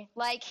me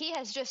like he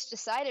has just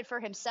decided for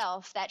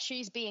himself that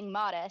she's being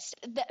modest.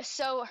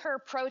 So her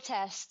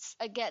protests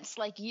against,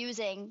 like,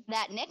 using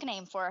that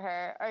nickname for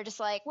her are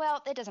just like,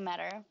 well, it doesn't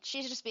matter.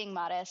 She's just being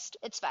modest.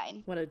 It's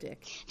fine. What a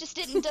dick. Just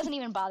doesn't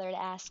even bother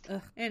to ask. Ugh.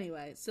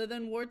 Anyway, so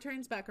then Ward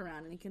turns back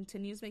around and he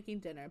continues making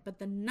dinner, but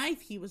the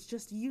knife he was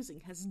just using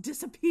has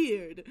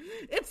disappeared.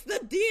 It's the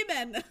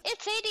demon!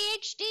 It's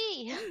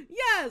ADHD!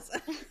 Yes!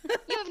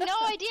 You have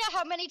no idea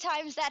how many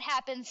times that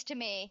happens to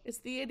me. It's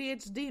the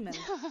ADHD demon.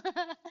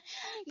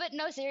 But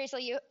no,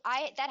 seriously,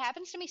 that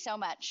happens to me so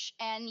much,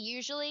 and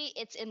usually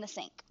it's in the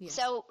sink. Yeah.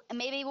 So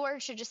maybe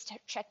Ward should just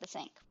check the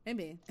sink.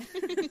 Maybe.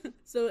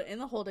 So in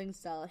the holding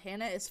cell,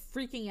 Hannah is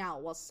freaking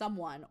out while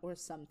someone or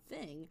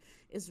something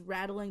is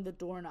rattling the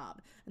doorknob,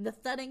 and the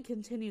thudding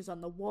continues on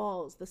the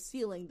walls, the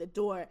ceiling, the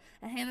door,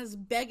 and Hannah's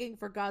begging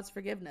for God's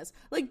forgiveness.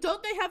 Like,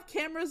 don't they have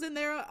cameras in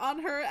there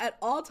on her at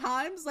all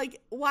times?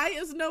 Like, why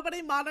is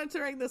nobody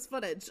monitoring this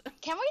footage?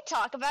 Can we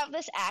talk about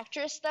this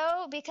actress,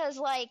 though? Because,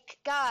 like,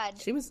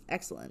 God. She was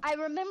excellent. I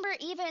remember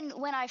even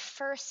when I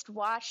first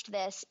watched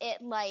this,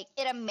 it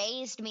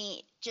amazed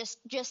me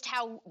just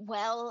how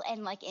well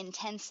and, like,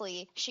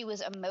 intensely she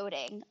was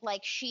emoting.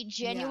 Like, she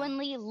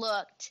genuinely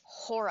looked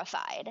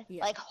horrified.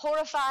 Yeah. Like,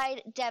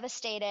 horrified,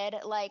 devastated,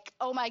 like,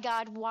 oh my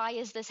God, why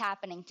is this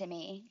happening to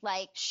me?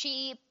 Like,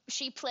 she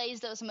plays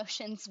those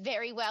emotions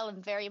very well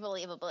and very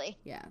believably.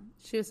 Yeah,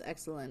 she was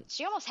excellent.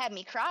 She almost had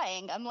me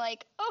crying. I'm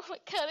like, oh my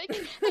God,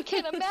 I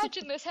can't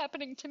imagine this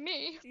happening to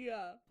me.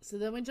 Yeah. So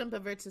then we jump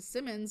over to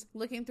Simmons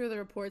looking through the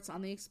reports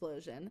on the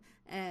explosion,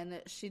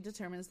 and she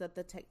determines that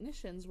the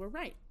technicians were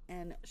right.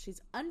 And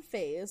she's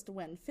unfazed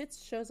when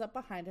Fitz shows up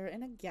behind her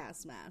in a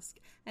gas mask.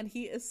 And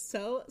he is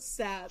so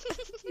sad.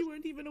 You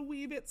weren't even a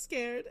wee bit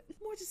scared.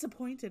 More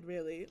disappointed,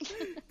 really.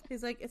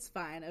 He's like, it's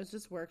fine. I was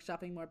just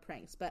workshopping more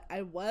pranks. But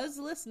I was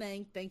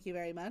listening. Thank you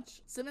very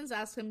much. Simmons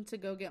asked him to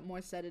go get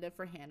more sedative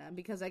for Hannah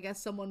because I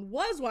guess someone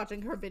was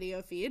watching her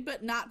video feed,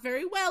 but not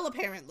very well,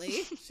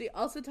 apparently. She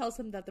also tells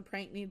him that the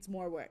prank needs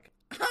more work.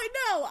 I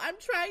know! I'm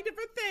trying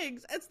different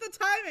things! It's the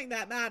timing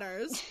that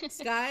matters!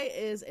 Skye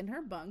is in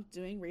her bunk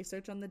doing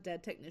research on the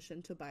dead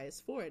technician Tobias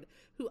Ford,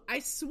 who I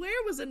swear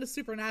was in a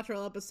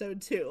Supernatural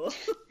episode 2.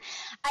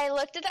 I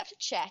looked it up to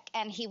check,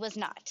 and he was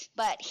not.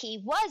 But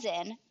he was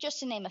in,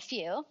 just to name a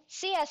few,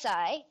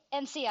 CSI,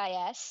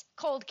 NCIS,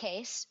 Cold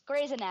Case,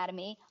 Grey's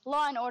Anatomy,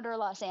 Law & Order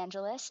Los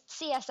Angeles,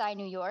 CSI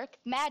New York,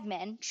 Mad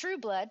Men, True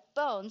Blood,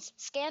 Bones,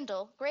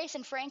 Scandal, Grace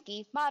and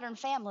Frankie, Modern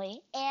Family,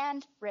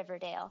 and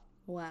Riverdale.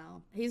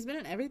 Wow. He's been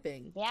in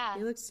everything. Yeah.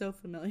 He looks so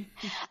familiar.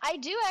 I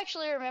do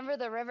actually remember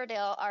the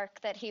Riverdale arc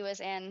that he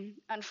was in,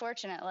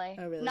 unfortunately.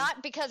 Oh, really?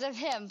 Not because of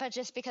him, but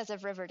just because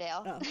of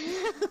Riverdale. Oh.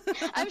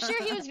 I'm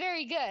sure he was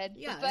very good.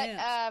 Yeah, but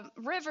yeah.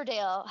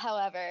 Riverdale,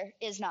 however,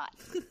 is not.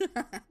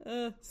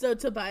 So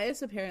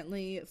Tobias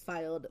apparently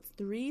filed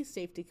 3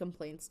 safety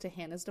complaints to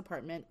Hannah's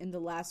department in the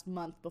last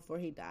month before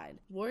he died.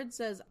 Ward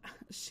says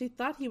she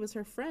thought he was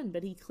her friend,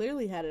 but he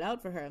clearly had it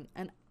out for her.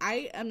 And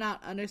I am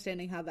not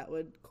understanding how that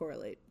would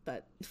correlate,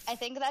 but... I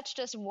think that's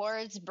just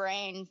Ward's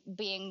brain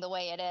being the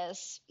way it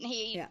is.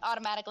 He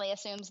automatically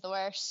assumes the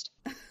worst.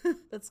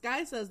 But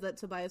Skye says that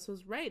Tobias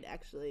was right,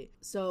 actually.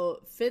 So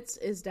Fitz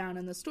is down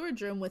in the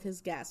storage room with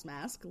his gas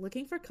mask,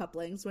 looking for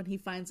couplings when he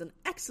finds an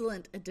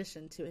excellent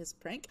addition to his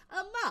prank, a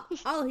mop.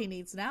 All he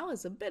needs now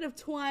is a bit of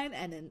twine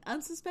and an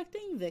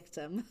unsuspecting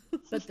victim.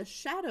 But the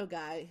shadow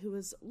guy, who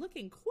is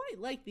looking quite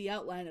like the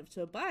outline of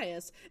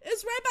Tobias,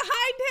 is right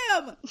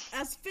behind him!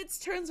 As Fitz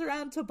turns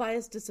around,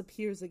 Tobias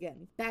disappears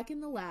again. Back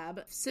in the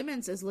lab,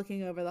 Simmons is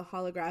looking over the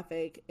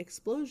holographic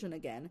explosion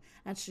again,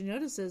 and she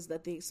notices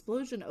that the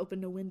explosion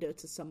opened a window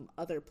to some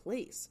other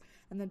place.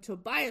 And then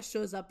Tobias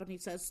shows up and he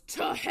says,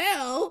 "To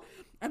hell!"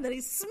 And then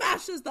he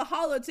smashes the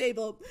holo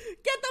table.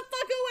 "Get the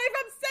fuck away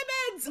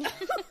from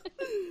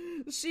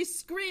Simmons!" She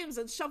screams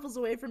and shuffles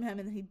away from him,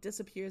 and then he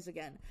disappears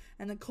again.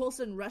 And then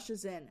Coulson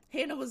rushes in.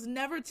 Hannah was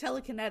never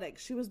telekinetic.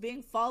 She was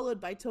being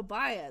followed by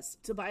Tobias.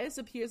 Tobias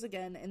appears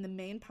again in the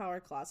main power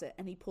closet,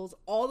 and he pulls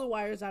all the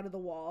wires out of the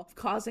wall,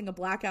 causing a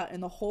blackout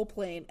in the whole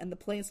plane, and the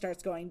plane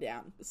starts going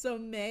down. So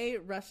May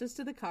rushes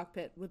to the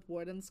cockpit with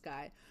Ward and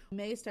Skye.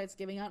 May starts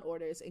giving out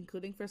orders,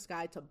 including for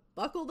Skye to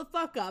buckle the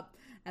fuck up,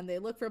 and they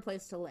look for a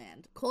place to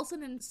land.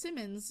 Coulson and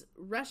Simmons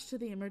rush to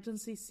the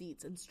emergency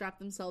seats and strap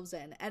themselves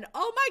in, and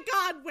oh my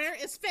god, where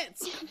is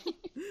Fitz?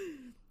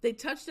 They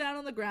touch down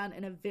on the ground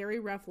in a very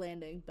rough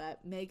landing,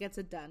 but May gets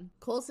it done.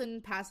 Coulson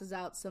passes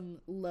out some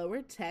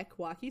lower tech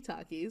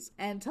walkie-talkies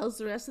and tells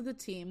the rest of the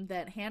team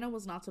that Hannah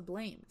was not to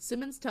blame.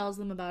 Simmons tells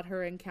them about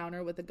her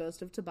encounter with the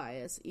ghost of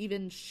Tobias.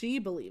 Even she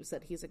believes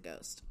that he's a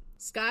ghost.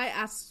 Skye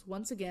asks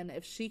once again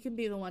if she can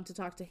be the one to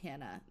talk to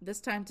Hannah,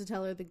 this time to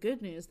tell her the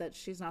good news that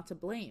she's not to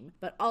blame,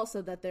 but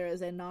also that there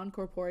is a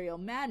non-corporeal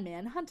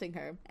madman hunting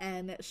her,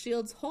 and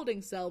S.H.I.E.L.D.'s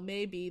holding cell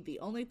may be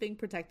the only thing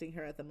protecting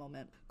her at the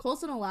moment.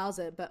 Coulson allows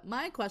it, but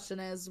my question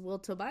is, will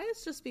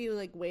Tobias just be,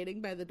 waiting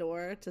by the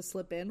door to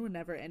slip in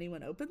whenever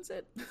anyone opens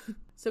it?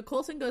 So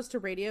Coulson goes to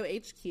Radio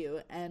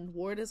HQ, and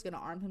Ward is going to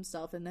arm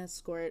himself and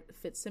escort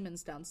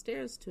Fitzsimmons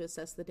downstairs to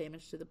assess the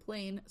damage to the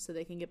plane so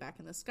they can get back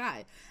in the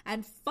sky.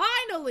 And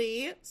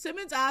finally,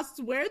 Simmons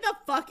asks, where the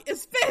fuck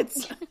is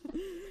Fitz?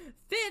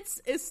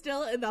 Fitz is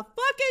still in the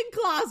fucking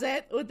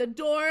closet when the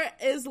door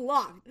is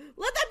locked.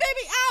 Let that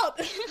baby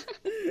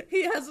out!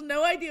 He has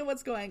no idea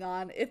what's going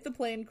on, if the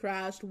plane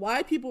crashed,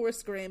 why people were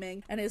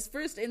screaming, and his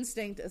first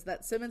instinct is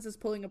that Simmons is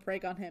pulling a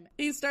prank on him.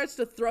 He starts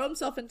to throw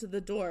himself into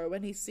the door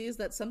when he sees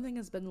that something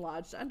has been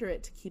lodged under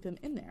it to keep him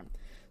in there.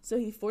 So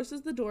he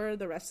forces the door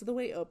the rest of the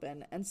way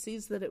open and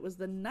sees that it was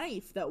the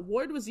knife that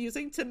Ward was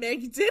using to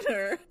make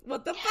dinner.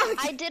 What the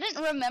fuck? I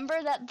didn't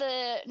remember that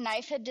the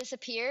knife had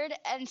disappeared,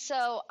 and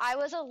so I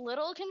was a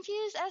little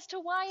confused as to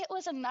why it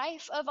was a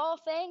knife of all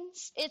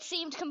things. It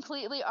seemed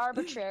completely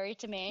arbitrary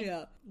to me.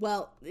 Yeah.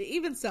 Well,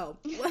 even so,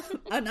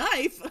 a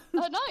knife?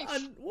 A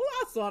knife. Well,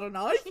 that's not a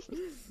knife.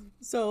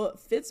 So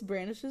Fitz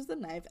brandishes the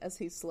knife as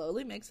he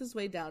slowly makes his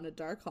way down a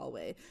dark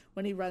hallway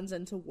when he runs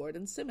into Ward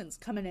and Simmons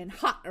coming in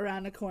hot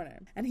around a corner.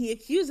 And he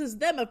accuses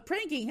them of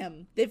pranking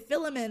him. They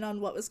fill him in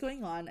on what was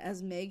going on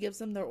as May gives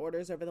them their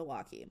orders over the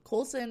walkie.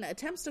 Coulson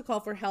attempts to call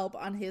for help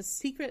on his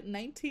secret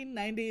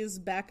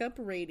 1990s backup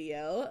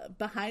radio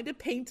behind a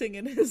painting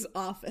in his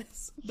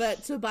office.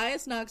 But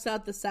Tobias knocks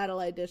out the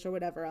satellite dish or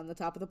whatever on the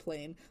top of the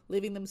plane,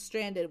 leaving them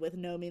stranded with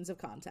no means of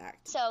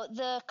contact. So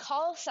the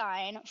call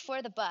sign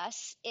for the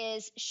bus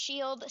is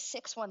SHIELD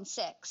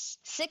 616.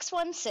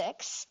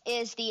 616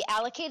 is the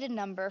allocated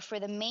number for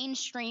the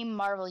mainstream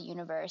Marvel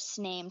universe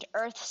named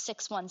Earth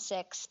 616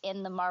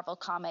 in the Marvel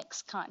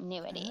Comics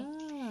continuity.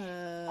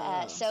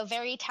 So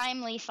very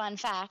timely fun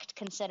fact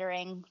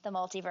considering the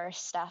multiverse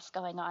stuff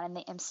going on in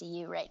the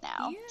MCU right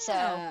now. Yeah.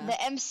 So the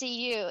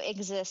MCU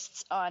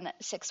exists on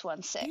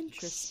 616.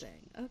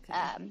 Interesting. Okay.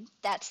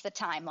 That's the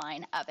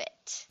timeline of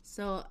it.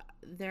 So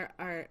there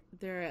are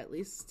at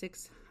least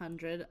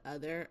 600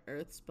 other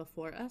Earths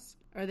before us?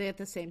 Or are they at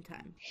the same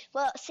time?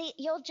 Well, see,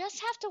 you'll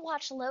just have to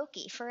watch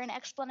Loki for an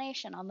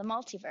explanation on the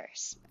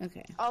multiverse.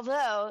 Okay.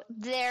 Although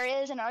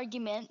there is an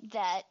argument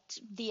that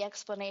the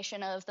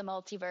explanation of the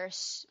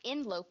multiverse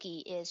in Loki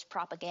is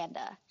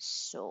propaganda.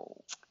 So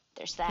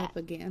there's that.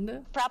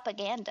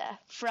 Propaganda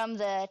from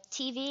the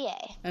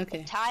TVA. Okay.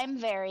 The Time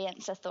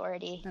Variance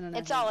Authority. I don't know.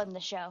 It's all in the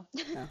show.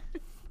 Oh.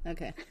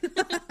 Okay.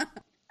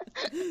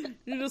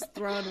 You're just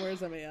throwing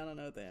words at me. I don't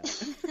know what they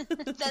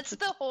are. That's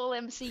the whole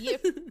MCU.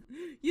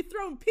 You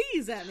throwing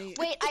peas at me.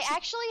 Wait, I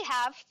actually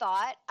have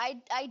thought.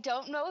 I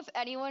don't know if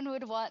anyone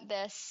would want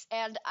this,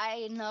 and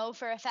I know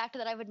for a fact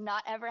that I would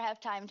not ever have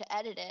time to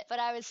edit it. But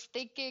I was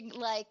thinking,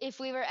 like, if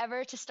we were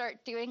ever to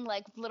start doing,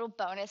 like, little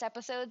bonus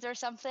episodes or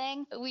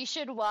something, we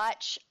should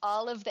watch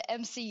all of the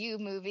MCU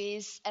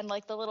movies and,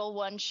 like, the little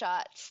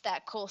one-shots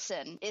that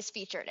Coulson is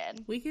featured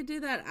in. We could do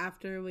that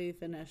after we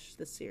finish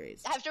the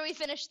series. After we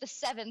finish the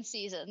 7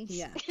 seasons.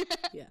 Yeah.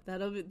 Yeah.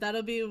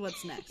 That'll be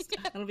what's next.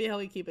 That'll be how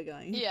we keep it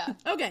going. Yeah.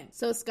 Okay.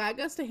 So Skye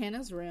goes to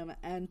Hannah's room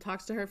and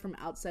talks to her from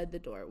outside the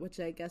door, which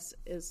I guess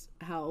is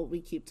how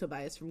we keep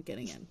Tobias from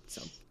getting in.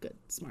 So good.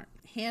 Smart.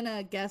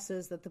 Hannah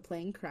guesses that the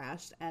plane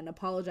crashed and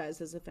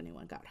apologizes if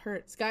anyone got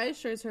hurt. Skye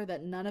assures her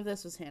that none of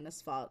this was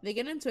Hannah's fault. They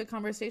get into a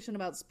conversation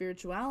about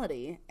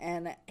spirituality,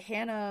 and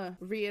Hannah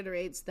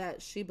reiterates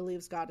that she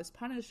believes God is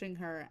punishing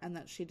her and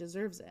that she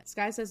deserves it.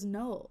 Skye says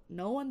no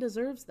one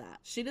deserves that.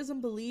 She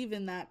doesn't believe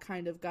in that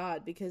kind of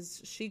God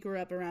because she grew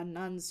up around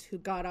nuns who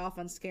got off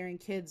on scaring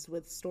kids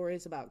with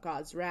stories about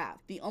God's wrath.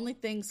 The only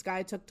thing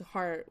Skye took to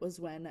heart was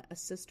when a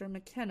sister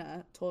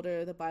McKenna told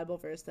her the Bible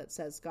verse that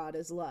says God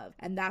is love,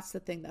 and that's the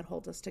thing that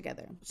holds us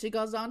together. She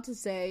goes on to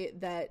say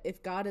that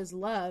if God is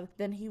love,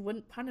 then he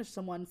wouldn't punish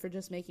someone for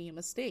just making a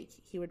mistake.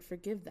 He would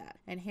forgive that.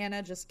 And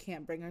Hannah just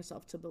can't bring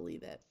herself to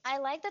believe it. I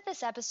like that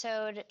this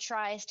episode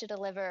tries to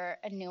deliver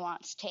a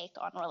nuanced take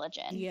on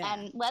religion. Yeah.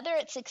 And whether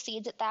it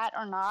succeeds at that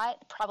or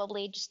not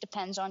probably just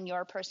depends on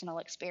your personal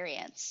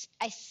experience.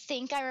 I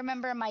think I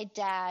remember my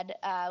dad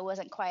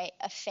wasn't quite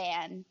a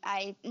fan.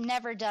 I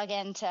never dug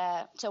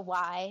into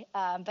why,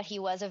 but he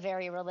was a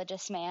very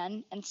religious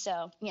man. And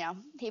so, you know,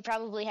 he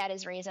probably had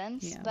his reasons.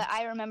 Yeah. But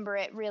I remember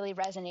it really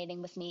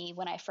resonating with me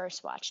when I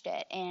first watched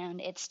it, and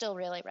it still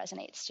really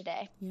resonates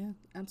today. Yeah,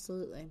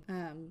 absolutely.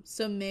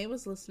 So May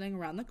was listening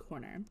around the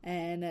corner,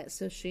 and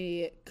so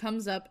she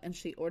comes up and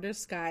she orders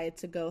Skye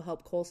to go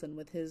help Coulson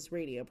with his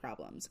radio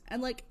problems.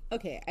 And like,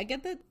 okay, I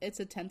get that it's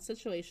a tense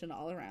situation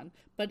all around,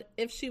 but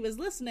if she was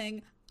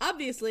listening,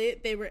 obviously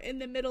they were in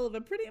the middle of a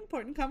pretty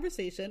important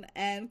conversation,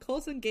 and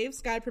Coulson gave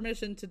Skye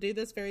permission to do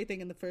this very thing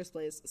in the first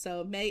place.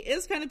 So May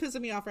is kind of pissing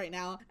me off right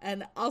now,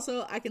 and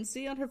also I can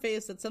see on her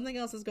face that something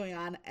else is going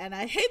on, and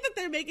I hate that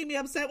they're making me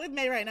upset with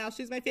May right now.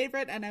 She's my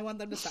favorite, and I want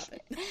them to stop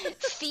it.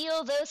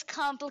 Feel those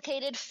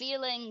complicated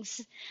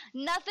feelings.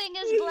 Nothing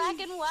is black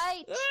and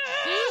white.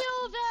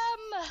 Feel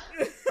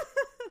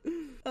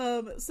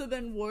them. So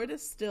then Ward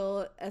is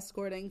still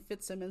escorting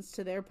Fitzsimmons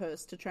to their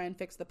post to try and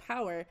fix the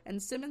power,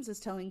 and Simmons is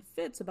telling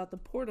Fitz about the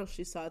portal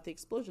she saw at the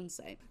explosion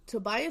site.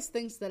 Tobias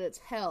thinks that it's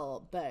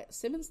hell, but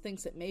Simmons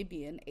thinks it may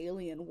be an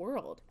alien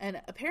world.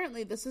 And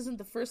apparently this isn't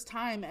the first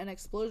time an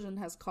explosion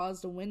has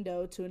caused a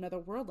window to another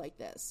world like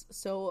this.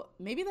 So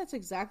maybe that's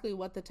exactly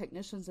what the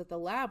technicians at the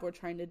lab were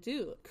trying to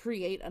do,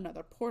 create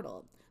another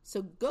portal.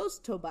 So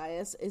Ghost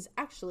Tobias is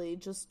actually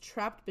just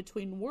trapped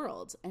between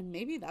worlds, and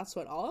maybe that's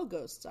what all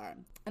ghosts are.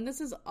 And this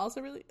is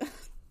also really...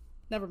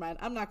 Never mind,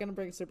 I'm not going to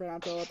bring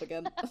Supernatural up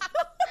again.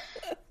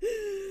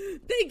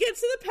 They get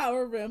to the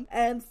power room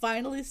and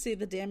finally see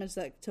the damage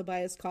that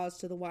Tobias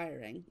caused to the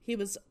wiring. He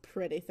was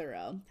pretty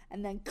thorough.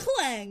 And then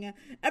clang!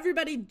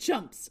 Everybody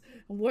jumps.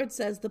 And Ward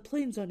says the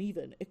plane's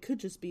uneven. It could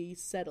just be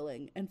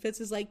settling. And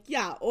Fitz is like,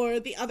 yeah, or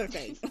the other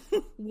thing.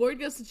 Ward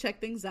goes to check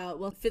things out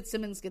while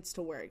Fitzsimmons gets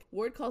to work.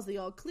 Ward calls the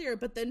all clear,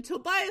 but then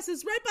Tobias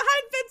is right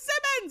behind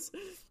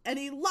Fitzsimmons! And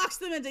he locks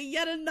them into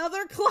yet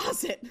another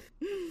closet.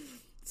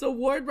 So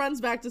Ward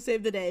runs back to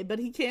save the day, but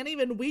he can't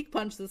even weak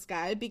punch this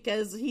guy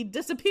because he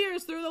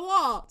disappears through the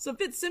wall. So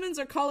Fitzsimmons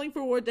are calling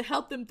for Ward to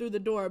help them through the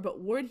door,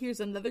 but Ward hears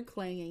another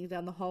clanging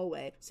down the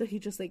hallway. So he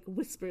just like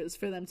whispers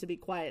for them to be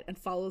quiet and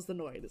follows the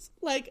noise.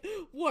 Like,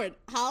 Ward,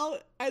 how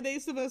are they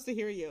supposed to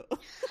hear you?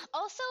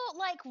 Also,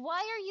 like, why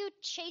are you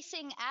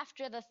chasing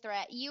after the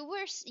threat? You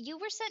were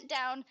sent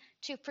down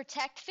to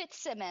protect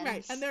Fitzsimmons.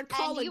 Right, and they're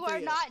calling and you for are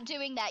you. not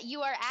doing that.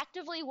 You are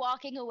actively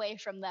walking away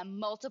from them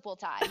multiple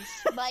times.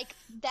 Like,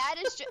 that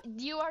is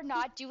you are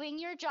not doing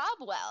your job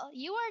well.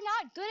 You are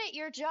not good at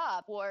your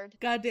job, Ward.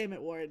 God damn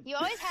it, Ward. You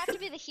always have to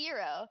be the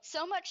hero.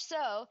 So much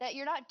so that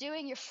you're not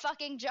doing your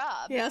fucking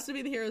job. He has to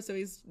be the hero, so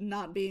he's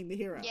not being the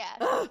hero. Yeah.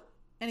 Ugh.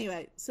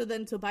 Anyway, so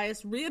then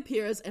Tobias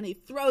reappears and he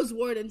throws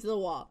Ward into the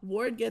wall.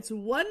 Ward gets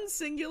one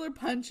singular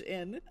punch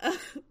in,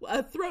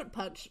 a throat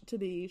punch to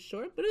be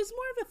short, but it was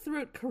more of a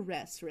throat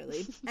caress,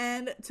 really.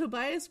 And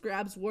Tobias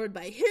grabs Ward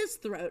by his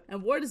throat,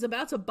 and Ward is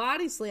about to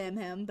body slam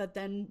him, but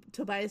then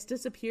Tobias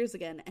disappears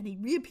again, and he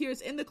reappears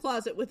in the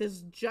closet with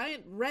his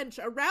giant wrench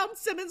around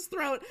Simmons'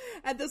 throat,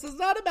 and this is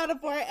not a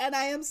metaphor, and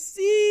I am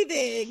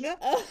seething.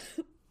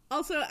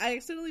 Also, I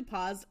accidentally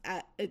paused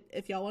at,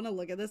 if y'all want to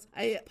look at this,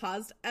 I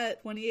paused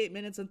at 28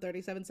 minutes and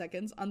 37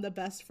 seconds on the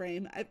best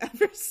frame I've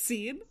ever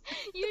seen.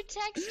 You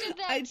texted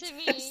that to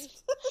me.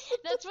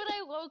 That's what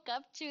I woke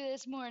up to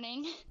this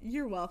morning.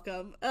 You're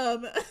welcome.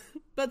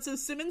 But But so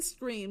Simmons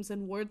screams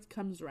and Ward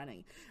comes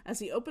running. As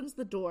he opens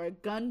the door,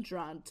 gun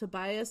drawn,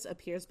 Tobias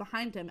appears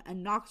behind him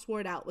and knocks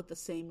Ward out with the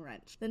same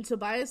wrench. Then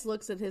Tobias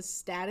looks at his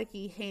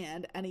staticky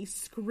hand and he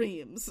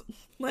screams.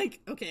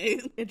 Like, okay,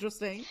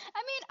 interesting.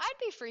 I mean, I'd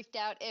be freaked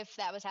out if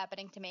that was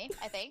happening to me,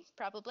 I think,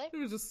 probably. There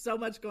was just so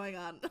much going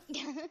on.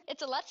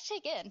 It's a lot to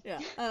take in.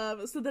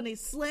 Yeah. So then he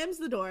slams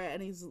the door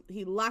and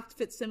he locked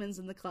Fitzsimmons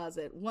in the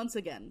closet once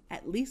again.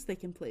 At least they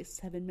can play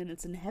 7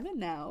 Minutes in Heaven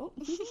now.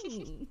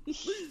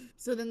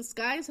 So then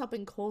Skye is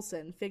helping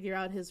Coulson figure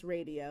out his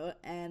radio,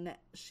 and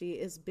she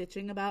is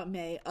bitching about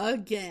May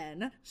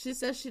again. She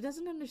says she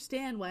doesn't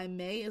understand why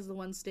May is the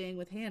one staying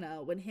with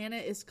Hannah when Hannah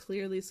is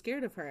clearly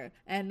scared of her.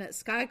 And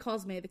Skye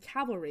calls May the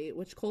cavalry,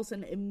 which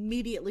Coulson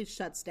immediately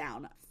shuts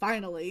down.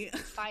 Finally.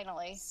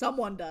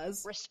 Someone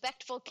does.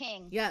 Respectful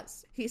king.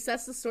 Yes. He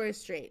sets the story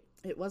straight.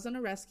 It wasn't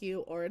a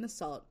rescue or an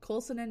assault.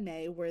 Coulson and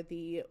May were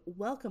the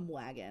welcome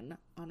wagon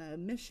on a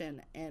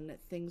mission and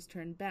things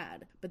turned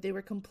bad. But they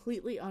were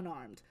completely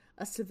unarmed.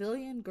 A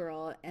civilian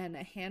girl and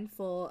a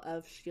handful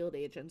of SHIELD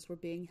agents were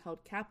being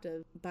held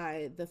captive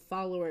by the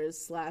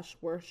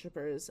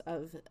followers/worshippers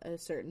of a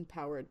certain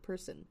powered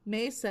person.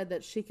 May said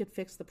that she could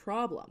fix the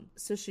problem,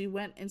 so she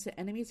went into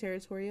enemy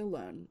territory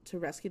alone to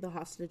rescue the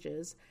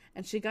hostages,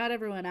 and she got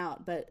everyone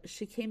out, but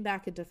she came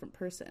back a different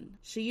person.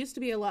 She used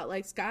to be a lot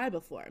like Skye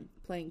before,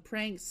 playing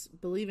pranks,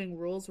 believing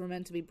rules were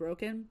meant to be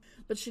broken,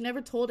 but she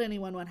never told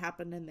anyone what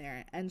happened in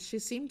there, and she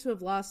seemed to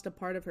have lost a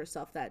part of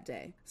herself that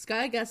day.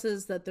 Skye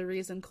guesses that the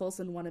reason Coulson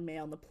wanted May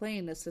on the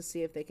plane is to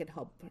see if they could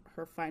help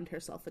her find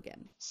herself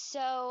again.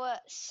 So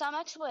some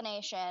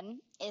explanation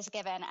is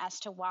given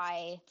as to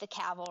why the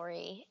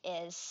cavalry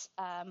is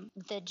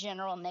the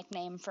general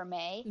nickname for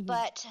May. Mm-hmm.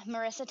 But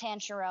Marissa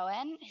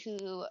Tancharoen,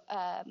 who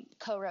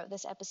co-wrote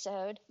this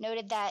episode,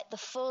 noted that the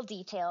full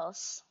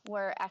details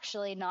were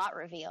actually not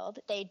revealed.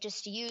 They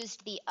just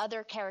used the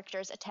other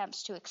characters'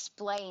 attempts to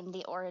explain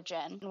the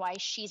origin and why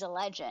she's a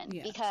legend.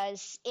 Yeah.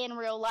 Because in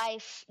real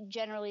life,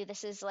 generally,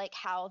 this is like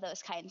how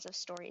those kinds of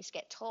stories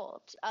get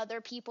told.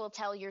 Other people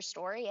tell your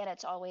story and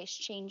it's always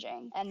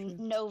changing. And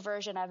no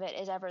version of it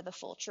is ever the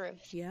full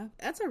truth. Yeah,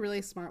 that's a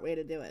really smart way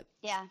to do it.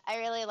 Yeah, I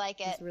really like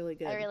it. It's really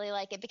good. I really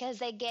like it because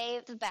they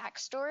gave the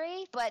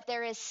backstory, but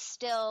there is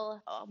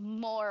still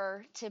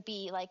more to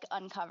be like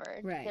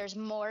uncovered. Right. There's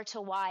more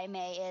to why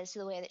May is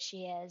the way that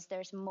she is.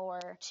 There's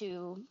more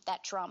to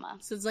that trauma.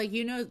 So it's like,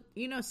 you know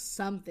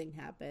something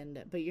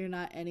happened, but you're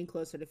not any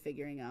closer to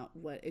figuring out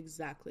what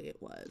exactly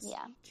it was.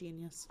 Yeah.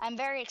 Genius. I'm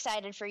very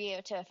excited for you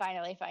to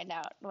finally find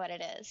out what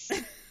it is.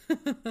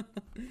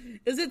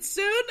 Is it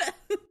soon?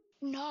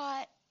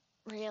 Not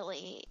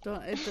really.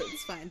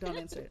 It's fine. Don't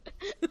answer it.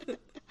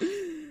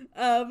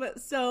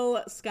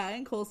 So Skye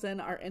and Coulson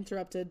are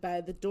interrupted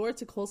by the door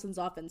to Coulson's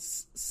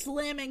office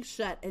slamming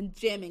shut and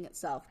jamming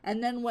itself.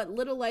 And then what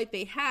little light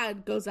they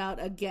had goes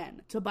out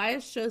again.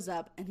 Tobias shows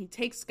up and he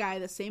takes Skye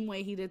the same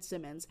way he did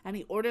Simmons, and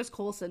he orders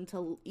Coulson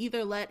to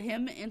either let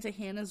him into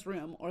Hannah's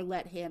room or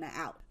let Hannah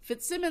out.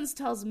 Fitzsimmons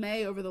tells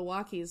May over the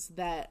walkies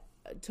that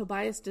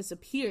Tobias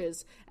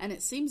disappears, and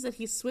it seems that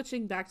he's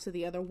switching back to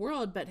the other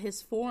world, but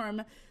his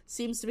form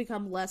seems to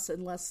become less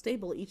and less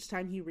stable each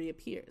time he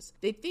reappears.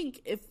 They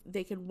think if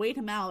they can wait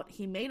him out,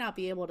 he may not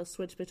be able to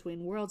switch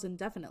between worlds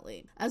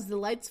indefinitely. As the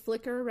lights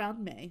flicker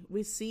around May,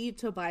 we see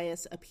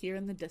Tobias appear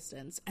in the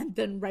distance, and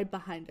then right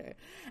behind her.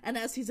 And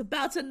as he's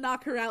about to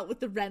knock her out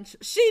with the wrench,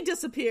 she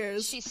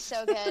disappears! She's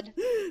so good.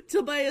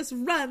 Tobias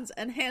runs,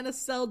 and Hannah's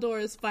cell door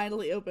is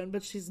finally open,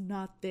 but she's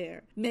not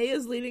there. May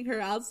is leading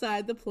her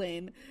outside the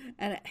plane,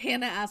 and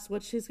Hannah asks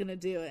what she's gonna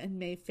do, and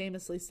May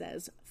famously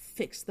says,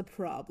 "Fix the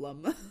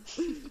problem."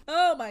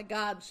 Oh my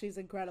god, she's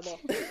incredible.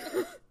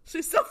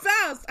 She's so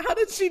fast. How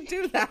did she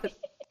do that?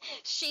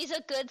 She's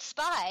a good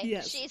spy.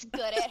 Yes. She's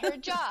good at her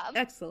job.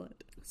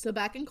 Excellent. So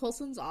back in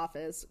Coulson's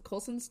office,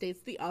 Coulson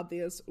states the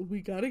obvious, we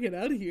gotta get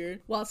out of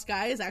here, while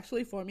Skye is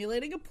actually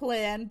formulating a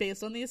plan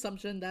based on the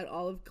assumption that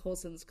all of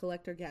Coulson's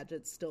collector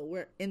gadgets still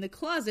work. In the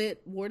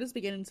closet, Ward is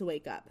beginning to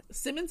wake up.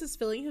 Simmons is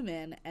filling him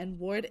in, and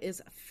Ward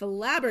is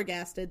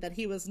flabbergasted that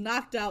he was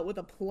knocked out with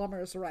a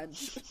plumber's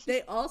wrench.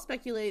 They all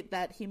speculate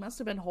that he must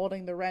have been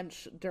holding the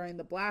wrench during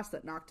the blast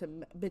that knocked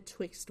him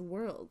betwixt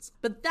worlds.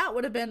 But that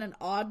would have been an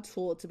odd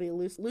tool to be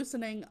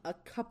loosening a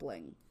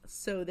coupling.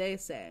 So they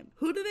say.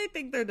 Who do they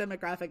think their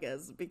demographic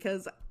is?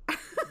 Because,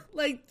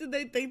 like, do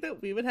they think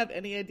that we would have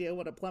any idea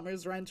what a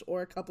plumber's wrench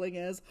or a coupling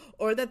is?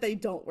 Or that they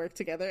don't work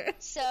together?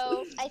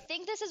 So I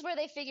think this is where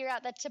they figure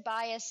out that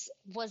Tobias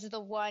was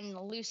the one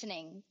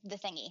loosening the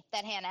thingy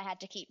that Hannah had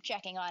to keep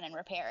checking on and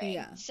repairing.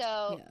 Yeah.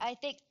 So yeah. I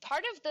think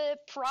part of the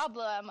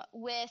problem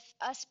with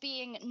us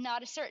being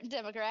not a certain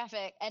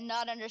demographic and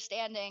not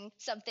understanding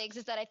some things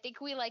is that I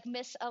think we, like,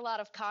 miss a lot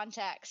of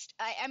context.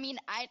 I mean,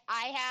 I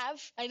have.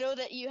 I know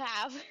that you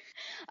have.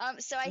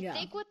 So I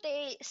think what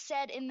they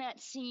said in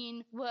that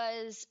scene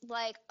was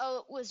like, oh,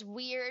 it was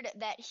weird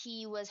that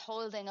he was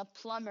holding a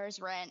plumber's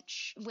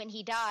wrench when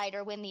he died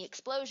or when the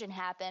explosion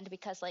happened,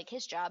 because like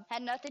his job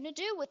had nothing to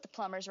do with the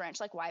plumber's wrench.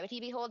 Like, why would he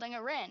be holding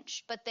a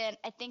wrench? But then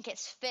I think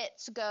it's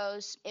Fitz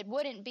goes, it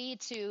wouldn't be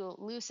to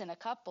loosen a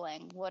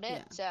coupling, would it?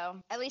 Yeah.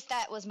 So at least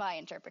that was my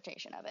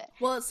interpretation of it.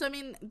 Well, so I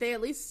mean, they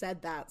at least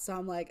said that, so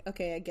I'm like,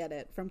 okay, I get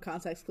it from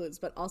context clues,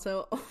 but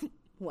also,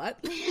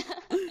 what?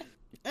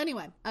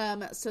 Anyway,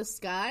 so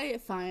Skye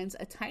finds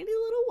a tiny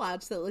little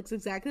watch that looks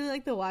exactly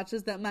like the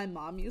watches that my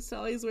mom used to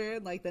always wear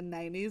in like the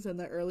 90s and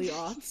the early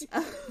aughts.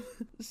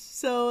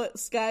 So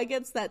Skye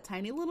gets that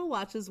tiny little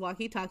watch's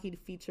walkie-talkie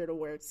feature to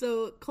work.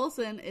 So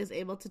Coulson is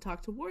able to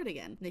talk to Ward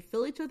again. They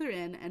fill each other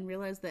in and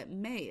realize that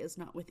May is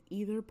not with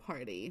either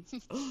party.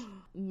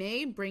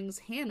 May brings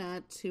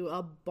Hannah to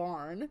a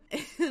barn,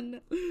 and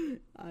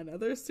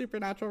another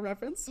supernatural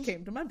reference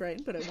came to my brain,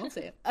 but I won't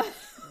say it.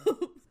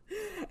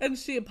 And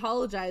she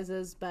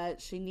apologizes, but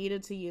she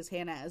needed to use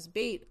Hannah as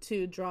bait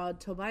to draw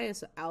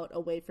Tobias out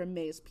away from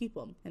May's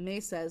people. And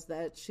May says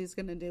that she's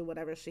going to do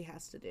whatever she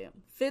has to do.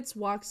 Fitz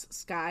walks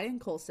Skye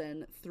and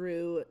Coulson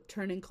through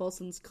turning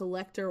Coulson's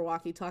collector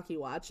walkie-talkie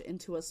watch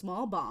into a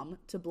small bomb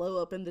to blow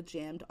open the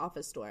jammed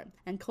office door.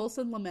 And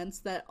Coulson laments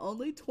that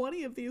only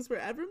 20 of these were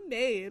ever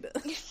made.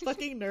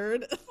 Fucking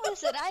nerd.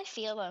 Listen, I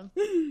feel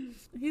him.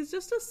 He's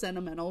just a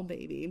sentimental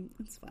baby.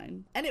 It's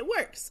fine. And it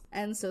works.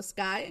 And so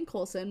Skye and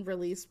Coulson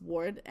release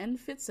Ward and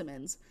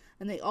Fitzsimmons,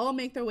 and they all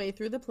make their way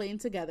through the plane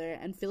together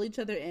and fill each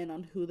other in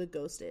on who the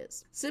ghost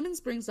is. Simmons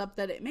brings up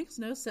that it makes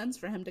no sense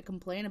for him to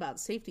complain about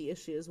safety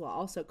issues while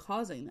also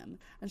causing them,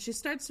 and she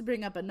starts to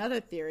bring up another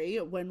theory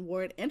when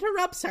Ward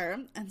interrupts her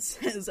and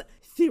says,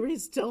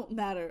 "Theories don't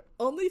matter,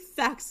 only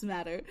facts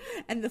matter,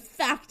 and the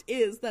fact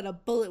is that a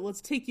bullet will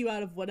take you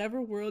out of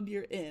whatever world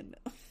you're in."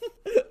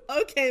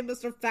 Okay,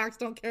 Mr. Facts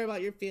don't care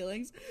about your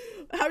feelings.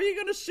 How are you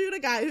going to shoot a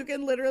guy who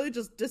can literally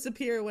just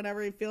disappear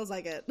whenever he feels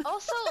like it?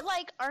 Also,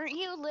 like, aren't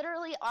you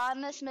literally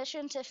on this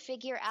mission to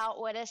figure out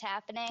what is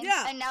happening?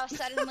 Yeah. And now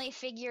suddenly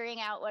figuring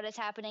out what is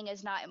happening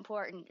is not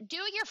important. Do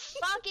your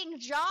fucking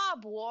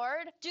job,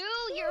 Ward. Do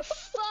your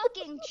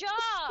fucking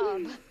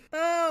job.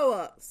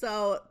 Oh,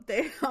 so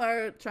they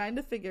are trying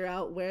to figure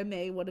out where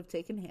May would have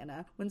taken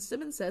Hannah when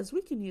Simmons says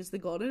we can use the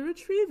golden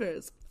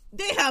retrievers.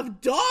 They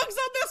have dogs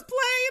on this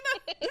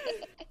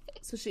plane?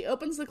 So she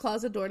opens the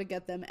closet door to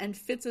get them, and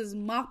Fitz's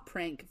mop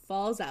prank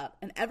falls out,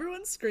 and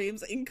everyone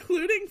screams,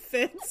 including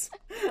Fitz.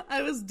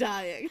 I was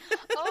dying.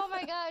 Oh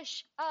my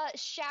gosh.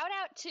 Shout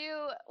out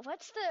to,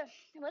 what's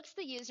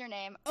the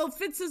username? Oh,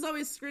 Fitz is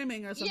always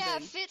screaming or something. Yeah,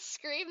 Fitz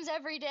screams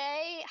every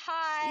day.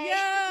 Hi.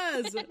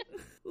 Yes!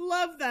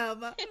 Love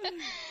them.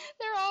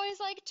 They're always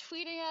like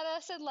tweeting at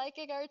us and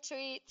liking our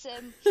tweets,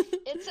 and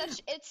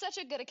it's such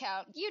a good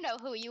account. You know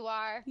who you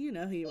are. You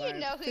know who you are. You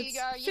know who you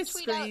are. You Fitz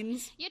tweet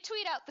screams. out. You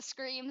tweet out the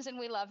screams, and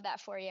we love that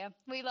for you.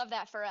 We love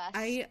that for us.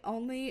 I've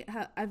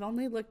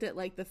only looked at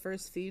like the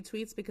first few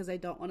tweets because I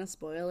don't want to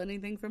spoil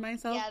anything for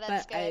myself. Yeah,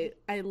 that's but good.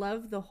 I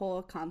love the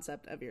whole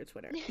concept of your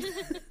Twitter.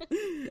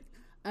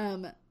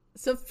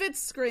 So Fitz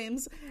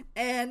screams,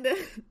 and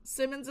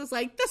Simmons is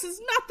like, "This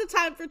is not the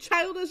time for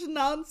childish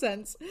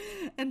nonsense."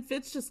 And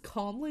Fitz just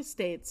calmly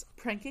states,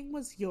 "Pranking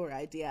was your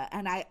idea,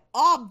 and I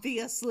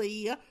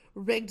obviously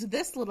rigged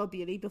this little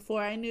beauty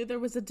before I knew there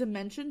was a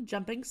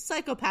dimension-jumping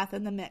psychopath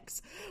in the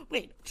mix."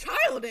 Wait,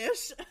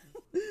 childish?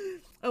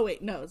 Oh,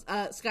 wait, no.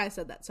 Skye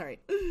said that,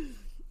 sorry.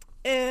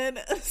 And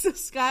so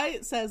Skye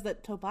says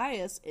that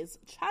Tobias is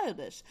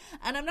childish.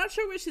 And I'm not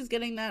sure where she's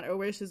getting that or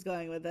where she's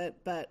going with it,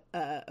 but,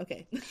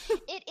 okay.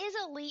 It is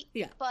a leap,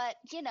 Yeah. but,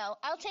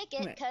 I'll take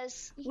it, Right.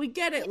 because We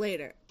get it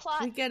later.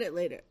 Plot. We get it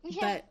later.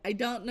 Yeah. But I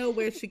don't know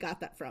where she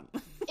got that from.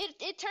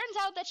 it turns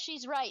out that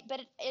she's right,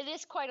 but it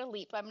is quite a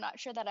leap. I'm not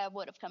sure that I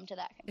would have come to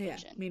that Yeah,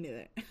 conclusion. me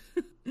neither.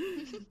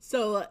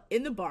 So,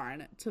 in the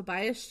barn,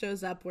 Tobias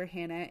shows up where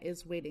Hannah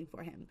is waiting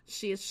for him.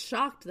 She is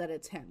shocked that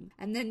it's him.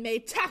 And then May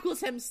tackles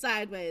him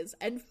sideways.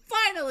 And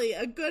finally,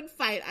 a good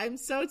fight. I'm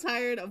so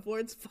tired of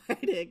Ward's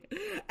fighting.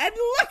 And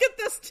look at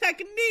this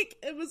technique!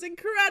 It was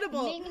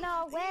incredible!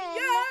 Ming-Na Wen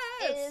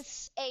Yes!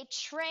 is a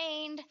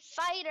trained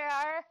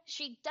fighter.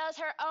 She does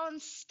her own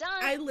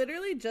stunts. I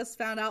literally just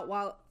found out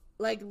while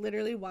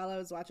I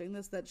was watching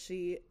this that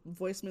she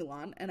voiced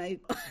Mulan, and I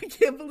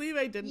can't believe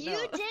I didn't know.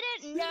 You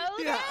didn't know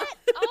Yeah. that?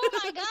 Oh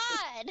my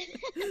god.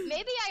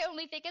 Maybe I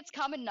only think it's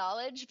common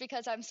knowledge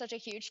because I'm such a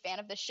huge fan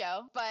of the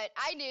show, but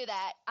I knew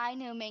that. I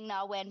knew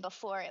Ming-Na Wen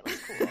before it was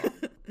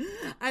cool.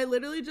 I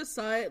literally just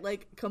saw it,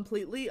 like,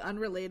 completely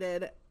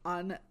unrelated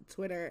on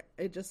Twitter.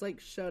 It just, like,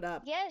 showed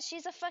up. Yeah,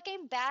 she's a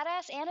fucking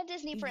badass and a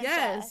Disney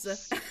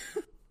princess.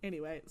 Yes!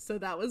 Anyway, so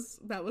that was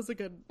a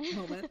good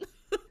moment.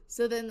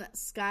 So then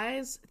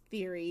Skye's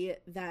theory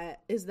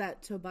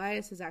that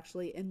Tobias is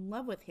actually in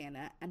love with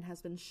Hannah and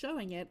has been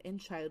showing it in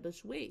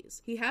childish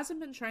ways. He hasn't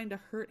been trying to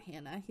hurt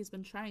Hannah, he's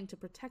been trying to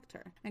protect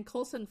her. And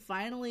Coulson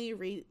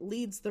finally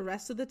leads the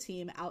rest of the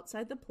team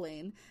outside the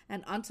plane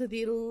and onto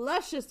the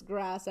luscious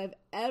grass I've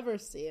ever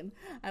seen.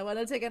 I want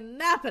to take a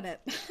nap in it.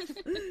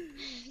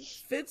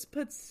 Fitz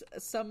puts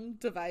some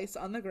device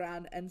on the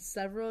ground and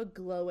several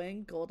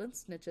glowing golden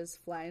snitches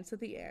fly into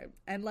the air.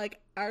 And like,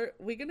 are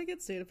we gonna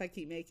get sued if I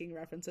keep making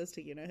references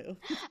to you-know-who?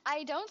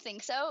 I don't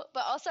think so,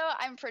 but also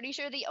I'm pretty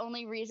sure the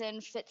only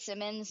reason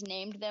Fitzsimmons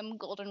named them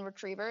golden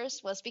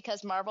retrievers was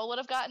because Marvel would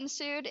have gotten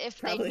sued if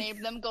they'd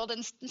named them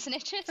golden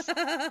snitches.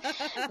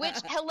 Which,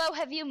 hello,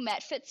 have you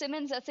met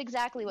Fitzsimmons? That's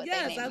exactly what they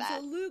named Yes,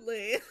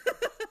 absolutely.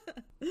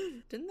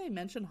 Didn't they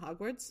mention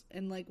Hogwarts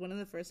in like one of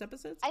the first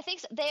episodes? I think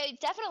so. They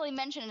definitely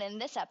mention it in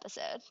this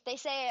episode. They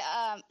say,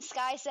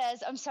 Skye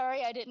says, "I'm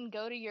sorry I didn't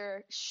go to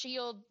your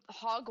shield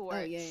Hogwarts."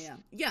 Oh, yeah.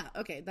 Yeah,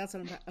 okay, that's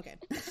what I'm talking.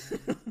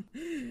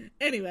 Okay.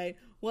 Anyway,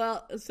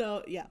 well,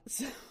 so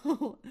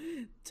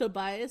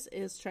Tobias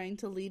is trying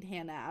to lead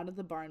Hannah out of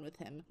the barn with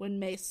him when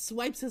May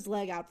swipes his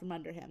leg out from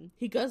under him.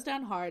 He goes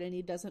down hard and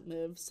he doesn't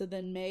move, so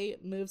then May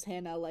moves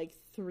Hannah like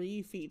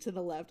 3 feet to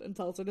the left and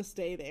tells her to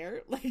stay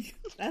there. Like,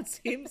 that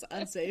seems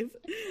unsafe.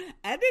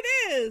 And it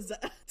is!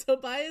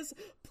 Tobias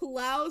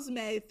plows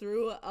May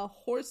through a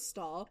horse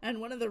stall, and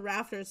one of the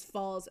rafters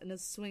falls and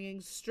is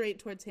swinging straight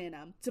towards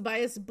Hannah.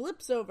 Tobias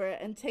blips over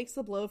and takes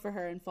the blow for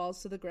her and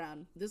falls to the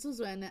ground. This is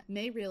when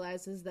May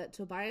realizes that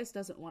Tobias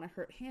doesn't want to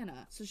hurt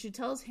Hannah, so she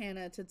tells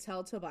Hannah to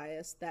tell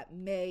Tobias that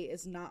May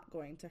is not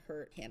going to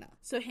hurt Hannah.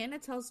 So Hannah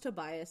tells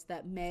Tobias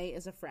that May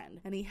is a friend,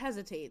 and he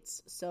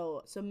hesitates,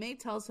 so May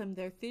tells him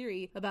their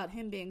theory about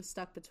him being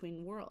stuck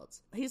between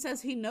worlds. He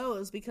says he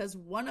knows because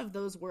one of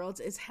those worlds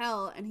is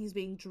hell and he's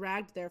being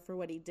dragged there for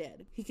what he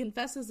did. He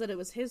confesses that it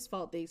was his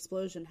fault the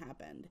explosion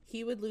happened.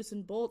 He would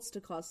loosen bolts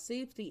to cause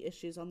safety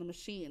issues on the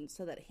machine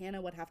so that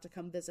Hannah would have to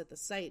come visit the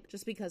site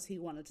just because he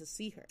wanted to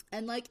see her.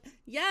 And like,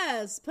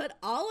 yes, put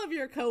all of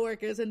your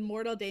coworkers in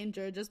mortal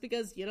danger just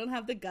because you don't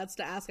have the guts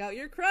to ask out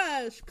your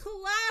crush.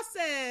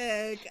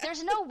 Classic!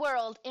 There's no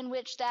world in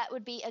which that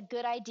would be a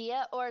good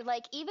idea or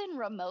like even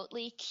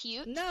remotely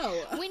cute.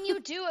 No. When you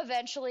do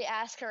eventually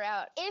ask her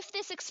out, if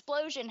this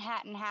explosion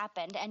hadn't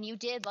happened and you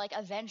did like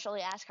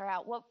eventually ask her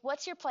out,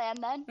 what's your plan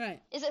then? Right.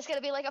 Is this going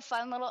to be like a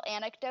fun little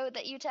anecdote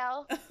that you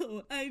tell?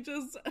 I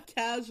just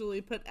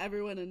casually put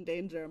everyone in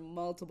danger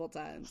multiple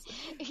times.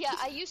 Yeah,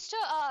 I used to,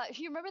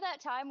 you remember that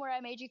time where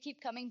I made you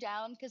keep coming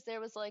down because there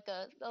was like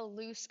a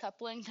loose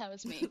coupling? That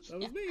was me. That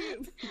was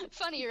me.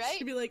 Funny, right?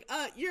 She'd be like,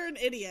 you're an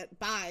idiot.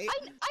 Bye.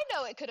 I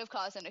know it could have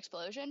caused an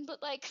explosion,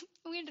 but like,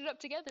 we ended up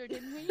together,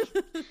 didn't we?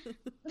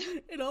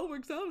 It all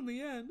works out in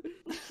the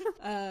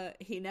end.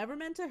 He never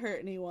meant to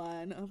hurt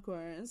anyone, of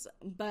course,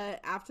 but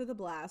after the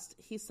blast,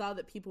 he saw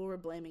that people were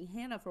blaming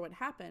Hannah for what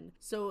happened,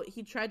 so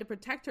he tried to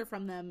protect her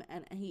from them,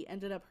 and he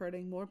ended up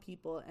hurting more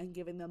people and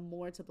giving them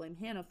more to blame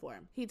Hannah for.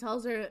 He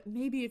tells her,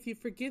 maybe if you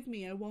forgive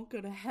me, I won't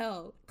go to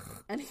hell.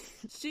 And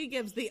she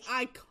gives the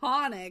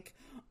iconic,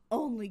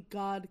 only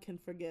God can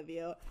forgive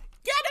you.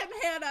 Get him,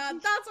 Hannah!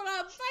 That's what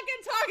I'm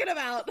fucking talking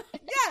about!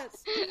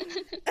 Yes!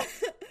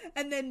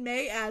 And then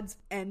May adds,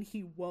 and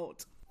he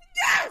won't.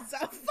 Yes!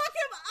 Fuck him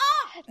up!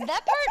 That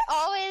part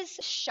always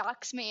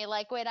shocks me,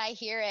 like, when I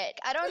hear it.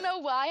 I don't know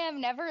why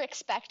I'm never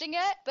expecting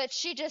it, but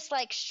she just,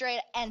 like, straight,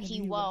 and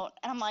he won't.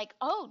 And I'm like,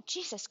 oh,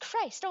 Jesus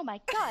Christ, oh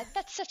my God,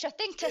 that's such a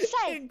thing to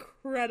say.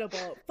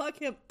 Incredible. Fuck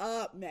him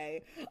up,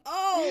 May.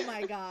 Oh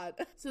my God.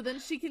 So then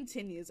she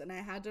continues, and I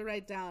had to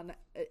write down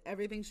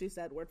everything she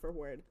said word for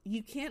word.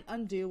 You can't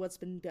undo what's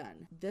been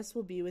done. This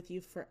will be with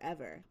you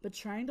forever. But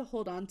trying to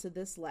hold on to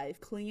this life,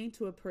 clinging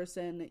to a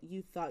person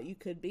you thought you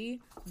could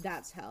be,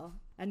 that's hell.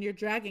 And you're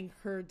dragging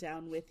her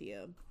down with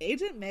you.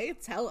 Agent May,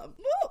 tell him.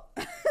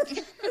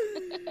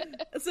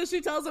 So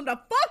she tells him to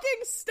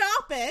fucking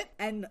stop it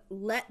and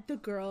let the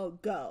girl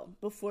go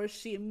before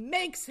she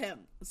makes him.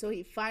 So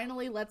he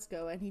finally lets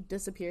go and he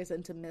disappears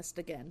into mist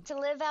again. To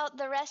live out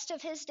the rest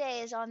of his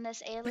days on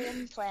this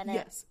alien planet.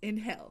 Yes, in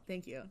hell.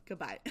 Thank you.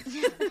 Goodbye.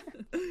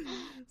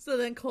 So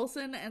then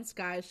Coulson and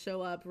Skye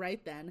show up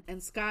right then,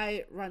 and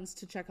Skye runs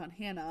to check on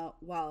Hannah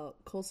while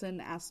Coulson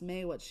asks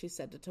May what she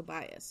said to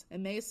Tobias.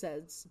 And May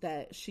says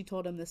that she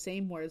told him the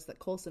same words that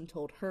Coulson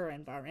told her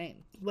in Bahrain.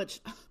 Which,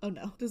 oh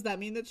no, does that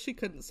mean that she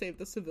couldn't save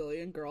the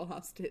civilian girl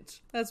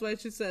hostage? That's why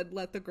she said,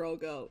 let the girl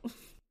go.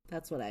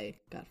 That's what I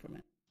got from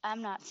it.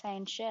 I'm not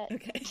saying shit.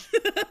 Okay.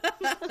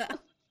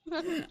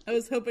 I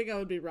was hoping I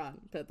would be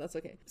wrong, but that's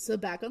okay. So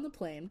back on the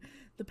plane,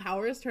 the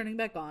power is turning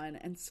back on,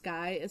 and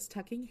Skye is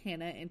tucking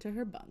Hannah into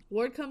her bunk.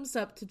 Ward comes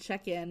up to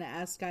check in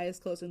as Skye is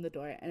closing the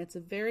door, and it's a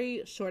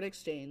very short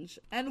exchange.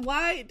 And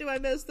why do I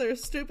miss their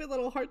stupid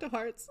little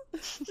heart-to-hearts?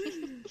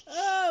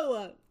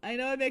 Oh, I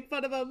know I make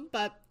fun of them,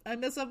 but I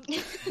miss them.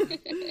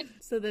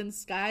 So then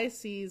Skye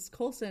sees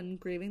Coulson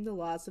grieving the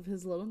loss of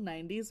his little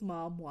 90s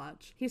mom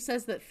watch. He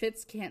says that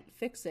Fitz can't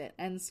fix it,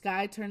 and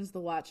Skye turns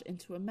the watch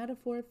into a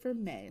metaphor for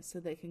May so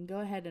they can go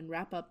ahead and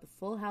wrap up the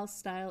Full House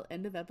style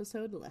end of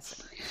episode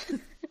lesson.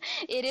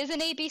 It is an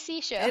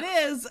ABC show. It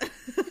is.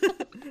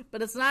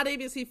 But it's not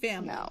ABC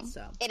Family. No,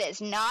 so. it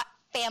is not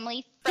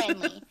family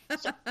friendly.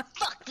 So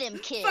fuck them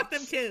kids. Fuck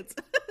them kids.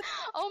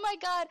 Oh my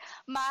god,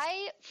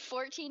 my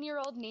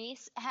 14-year-old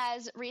niece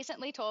has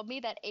recently told me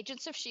that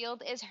Agents of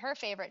S.H.I.E.L.D. is her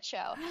favorite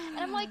show. And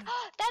I'm like,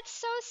 oh, that's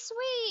so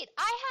sweet.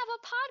 I have a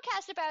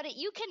podcast about it.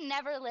 You can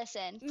never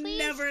listen. Please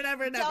never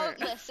don't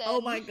listen.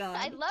 Oh my god.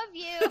 I love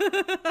you.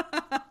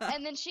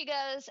 And then she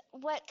goes,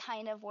 what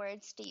kind of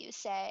words do you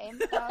say?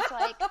 And I was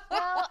like,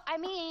 well, I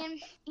mean,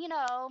 you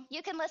know,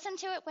 you can listen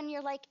to it when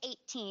you're like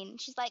 18.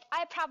 She's like,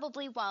 I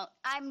probably won't.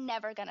 I'm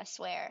never gonna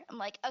swear. I'm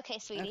like, okay,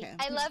 sweetie, Okay.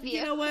 I love you.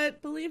 You know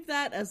what? Believe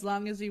that as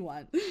long as you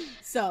want.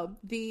 So,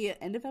 the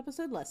end of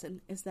episode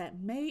lesson is that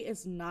May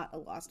is not a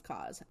lost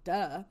cause.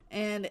 Duh.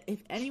 And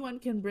if anyone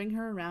can bring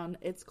her around,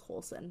 it's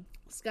Coulson.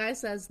 Skye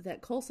says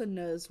that Coulson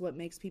knows what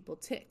makes people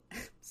tick.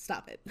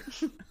 Stop it.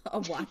 A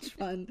watch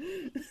fun.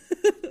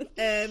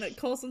 And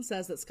Coulson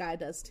says that Skye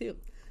does too.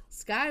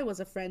 Skye was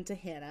a friend to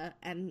Hannah,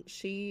 and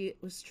she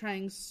was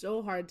trying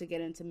so hard to get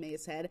into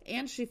May's head,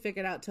 and she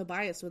figured out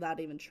Tobias without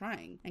even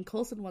trying, and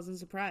Coulson wasn't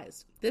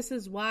surprised. This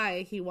is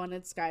why he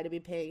wanted Skye to be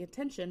paying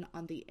attention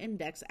on the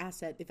index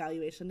asset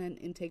evaluation and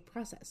intake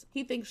process.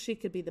 He thinks she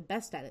could be the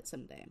best at it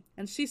someday.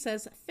 And she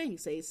says,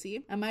 thanks, AC.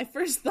 And my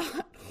first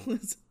thought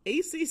was,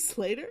 AC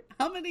Slater?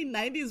 How many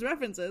 90s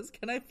references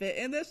can I fit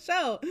in this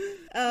show?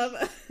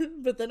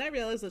 But then I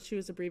realized that she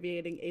was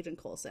abbreviating Agent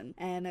Coulson,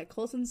 and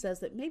Coulson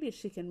says that maybe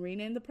she can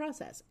rename the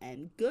process,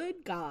 and good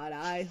God,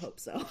 I hope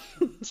so.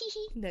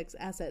 Index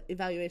asset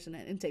evaluation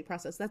and intake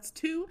process. That's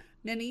too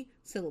many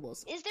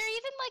syllables. Is there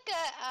even like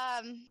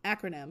a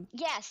acronym?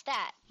 Yes,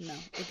 that. No,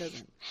 it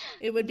doesn't.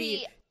 It would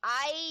be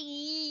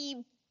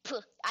IEP.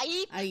 The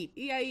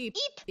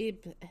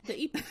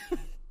EEP.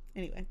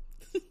 Anyway.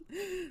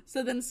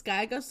 So then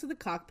Skye goes to the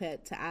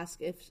cockpit to ask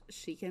if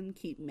she can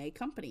keep May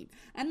company.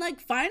 And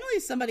like finally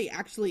somebody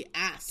actually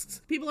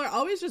asks. People are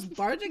always just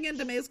barging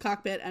into May's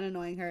cockpit and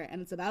annoying her,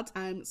 and it's about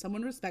time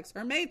someone respects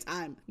her May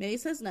time. May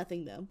says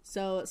nothing though.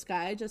 So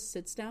Skye just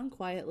sits down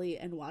quietly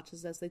and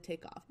watches as they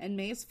take off. And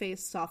May's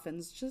face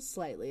softens just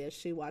slightly as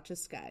she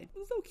watches Skye.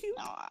 So cute.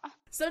 Aww.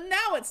 So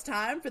now it's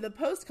time for the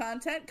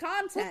post-content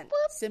content.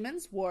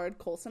 Simmons, Ward,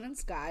 Coulson, and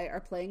Skye are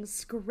playing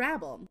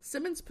Scrabble.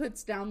 Simmons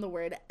puts down the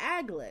word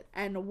aglet,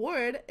 and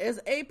Ward is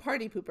a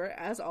party pooper,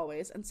 as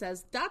always, and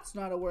says, that's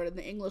not a word in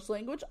the English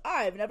language.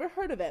 I've never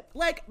heard of it.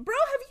 Like, bro,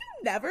 have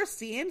you never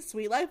seen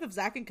Sweet Life of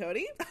Zack and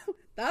Cody?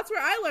 That's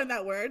where I learned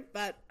that word,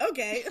 but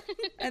okay.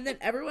 And then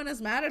everyone is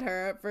mad at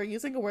her for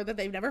using a word that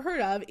they've never heard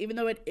of, even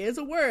though it is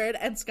a word,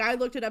 and Skye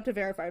looked it up to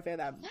verify for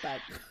them, but...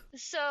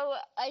 So,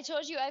 I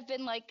told you I've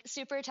been, like,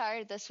 super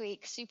tired this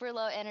week, super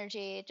low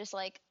energy, just,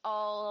 like,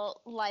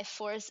 all life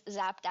force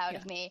zapped out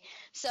of me.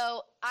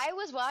 So, I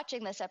was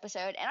watching this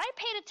episode, and I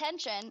paid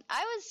attention.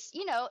 I was,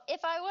 you know, if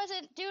I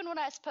wasn't doing what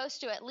I was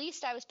supposed to, at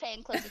least I was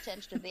paying close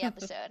attention to the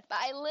episode. But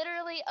I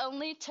literally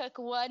only took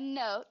one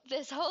note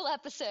this whole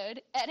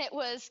episode, and it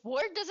was,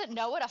 Ward doesn't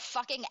know what a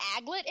fucking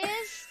aglet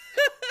is?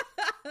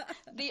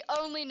 The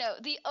only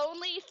note, the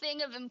only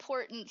thing of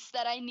importance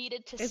that I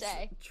needed to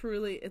say.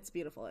 Truly, it's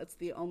beautiful. It's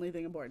the only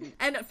thing important.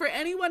 And for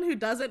anyone who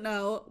doesn't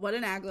know what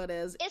an aglet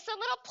is, it's a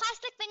little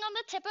plastic thing on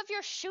the tip of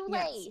your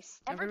shoelace.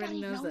 Yes,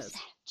 Everybody knows this.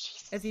 That.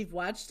 Jesus. If you've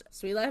watched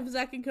Sweet Life of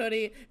Zack and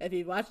Cody, if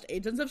you've watched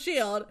Agents of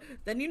S.H.I.E.L.D.,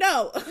 then you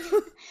know. I don't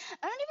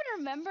even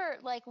remember,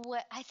 like,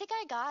 what, I think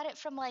I got it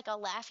from, like, a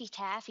Laffy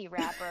Taffy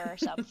wrapper or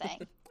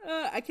something.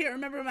 I can't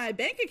remember my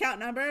bank account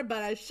number,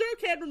 but I sure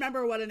can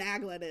remember what an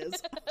aglet is.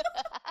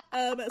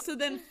 So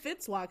then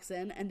Fitz walks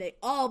in, and they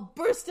all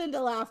burst into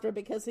laughter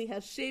because he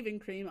has shaving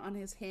cream on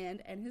his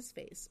hand and his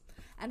face.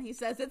 And he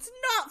says, it's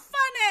not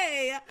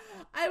funny!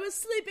 I was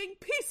sleeping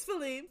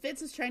peacefully.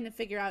 Fitz is trying to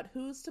figure out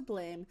who's to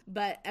blame,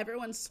 but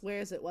everyone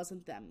swears it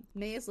wasn't them.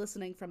 May is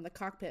listening from the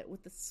cockpit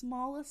with the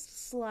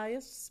smallest,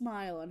 slyest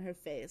smile on her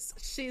face.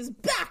 She's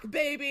back,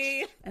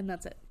 baby! And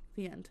that's it.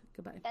 The end.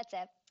 Goodbye. That's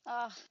it.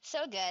 Oh, so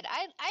good.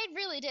 I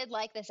really did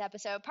like this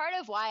episode. Part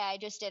of why I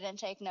just didn't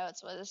take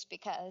notes was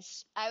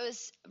because I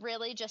was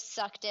really just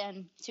sucked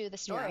in to the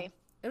story. Yeah,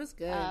 it was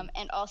good.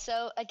 And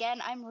also,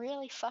 again, I'm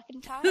really fucking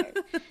tired.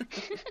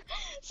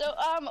 So,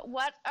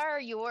 what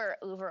are your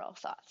overall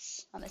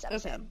thoughts on this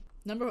episode?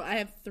 Okay. I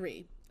have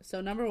 3.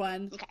 So number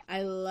 1, okay.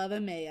 I love a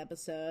May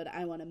episode.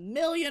 I want a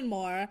million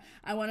more.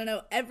 I want to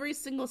know every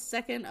single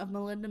second of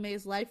Melinda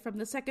May's life from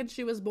the second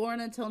she was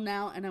born until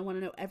now, and I want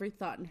to know every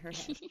thought in her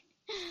head.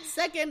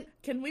 Second,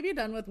 can we be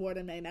done with Ward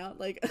and May now?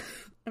 Like,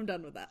 I'm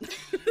done with that.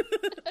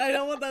 I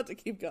don't want that to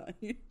keep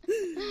going.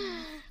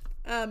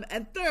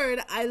 And third,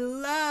 I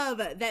love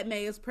that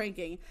May is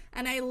pranking.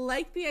 And I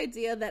like the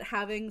idea that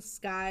having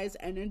Skye's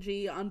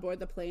energy on board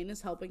the plane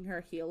is helping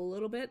her heal a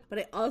little bit. But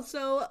I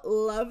also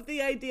love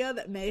the idea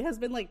that May has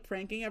been, like,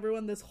 pranking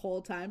everyone this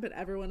whole time, but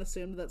everyone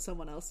assumed that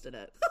someone else did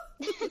it.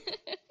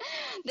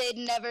 They'd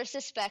never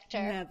suspect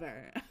her.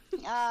 Never.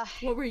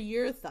 What were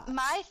your thoughts?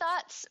 My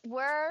thoughts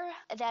were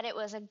that it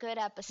was a good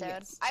episode.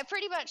 Yes. I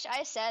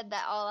said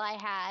that all I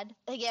had.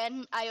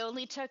 Again, I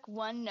only took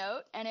one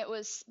note, and it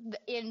was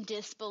in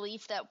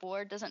disbelief that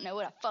Ward doesn't know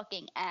what a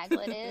fucking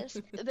aglet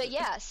is. But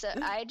yeah, so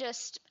I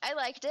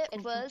liked it.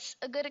 It was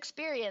a good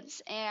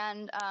experience,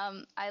 and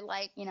I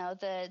like,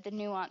 the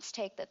nuanced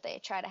take that they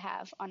try to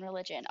have on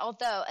religion.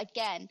 Although,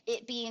 again,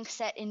 it being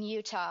set in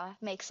Utah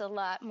makes a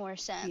lot more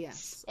sense.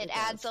 Yes, it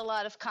adds a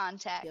lot of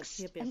context,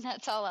 Yep. and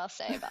that's all I'll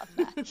say about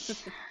that.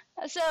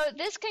 So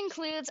this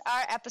concludes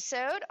our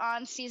episode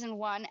on Season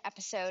 1,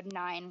 Episode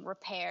 9,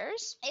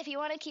 Repairs. If you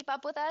want to keep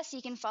up with us,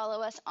 you can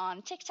follow us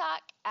on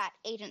TikTok at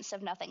Agents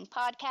of Nothing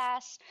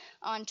Podcast,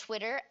 on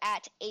Twitter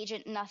at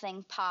Agent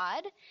Nothing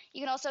Pod.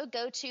 You can also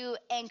go to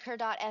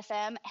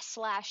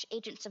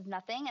anchor.fm/Agents of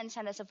Nothing and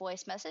send us a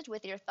voice message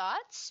with your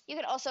thoughts. You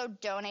can also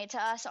donate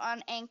to us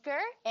on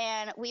Anchor,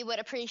 and we would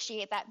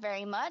appreciate that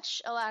very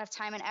much. A lot of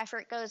time and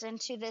effort goes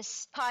into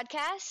this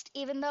podcast,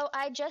 even though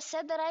I just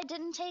said that I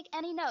didn't take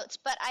any notes,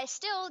 but I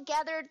still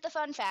gathered the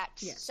fun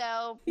facts. Yes.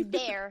 So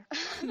there.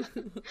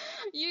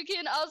 You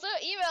can also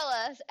email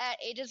us at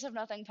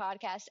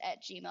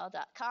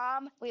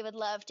agentsofnothingpodcast@gmail.com. We would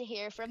love to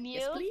hear from you,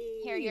 Yes,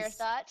 please. hear your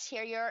thoughts,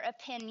 hear your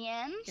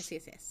opinions.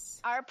 Yes.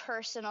 Our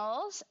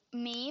personals,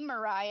 me,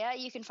 Mariah,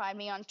 you can find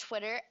me on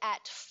Twitter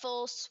at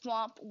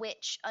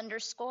FullSwampWitch_,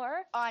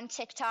 on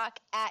TikTok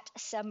at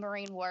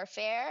Submarine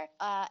Warfare,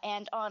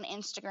 and on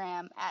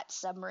Instagram at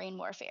Submarine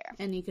Warfare.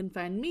 And you can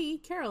find me,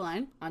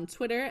 Caroline, on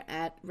Twitter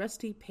at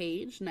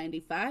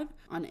RustyPage95,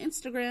 on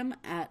Instagram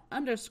at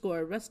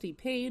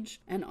 _RustyPage,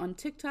 and on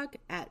TikTok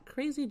at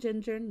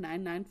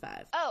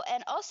CrazyGinger995. Oh,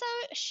 and also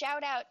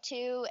shout out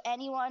to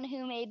anyone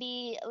who may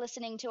be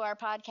listening to our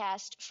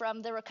podcast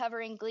from the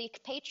Recovering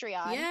Gleek Patreon.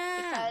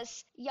 Yeah.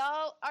 Because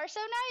y'all are so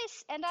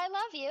nice, and I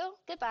love you.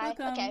 Goodbye.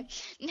 Welcome. Okay.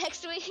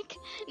 Next week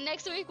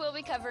we'll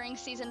be covering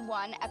Season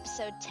 1,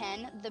 Episode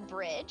 10, The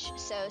Bridge.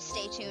 So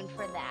stay tuned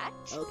for that.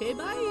 Okay,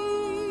 bye.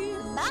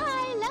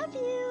 Bye. Love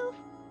you.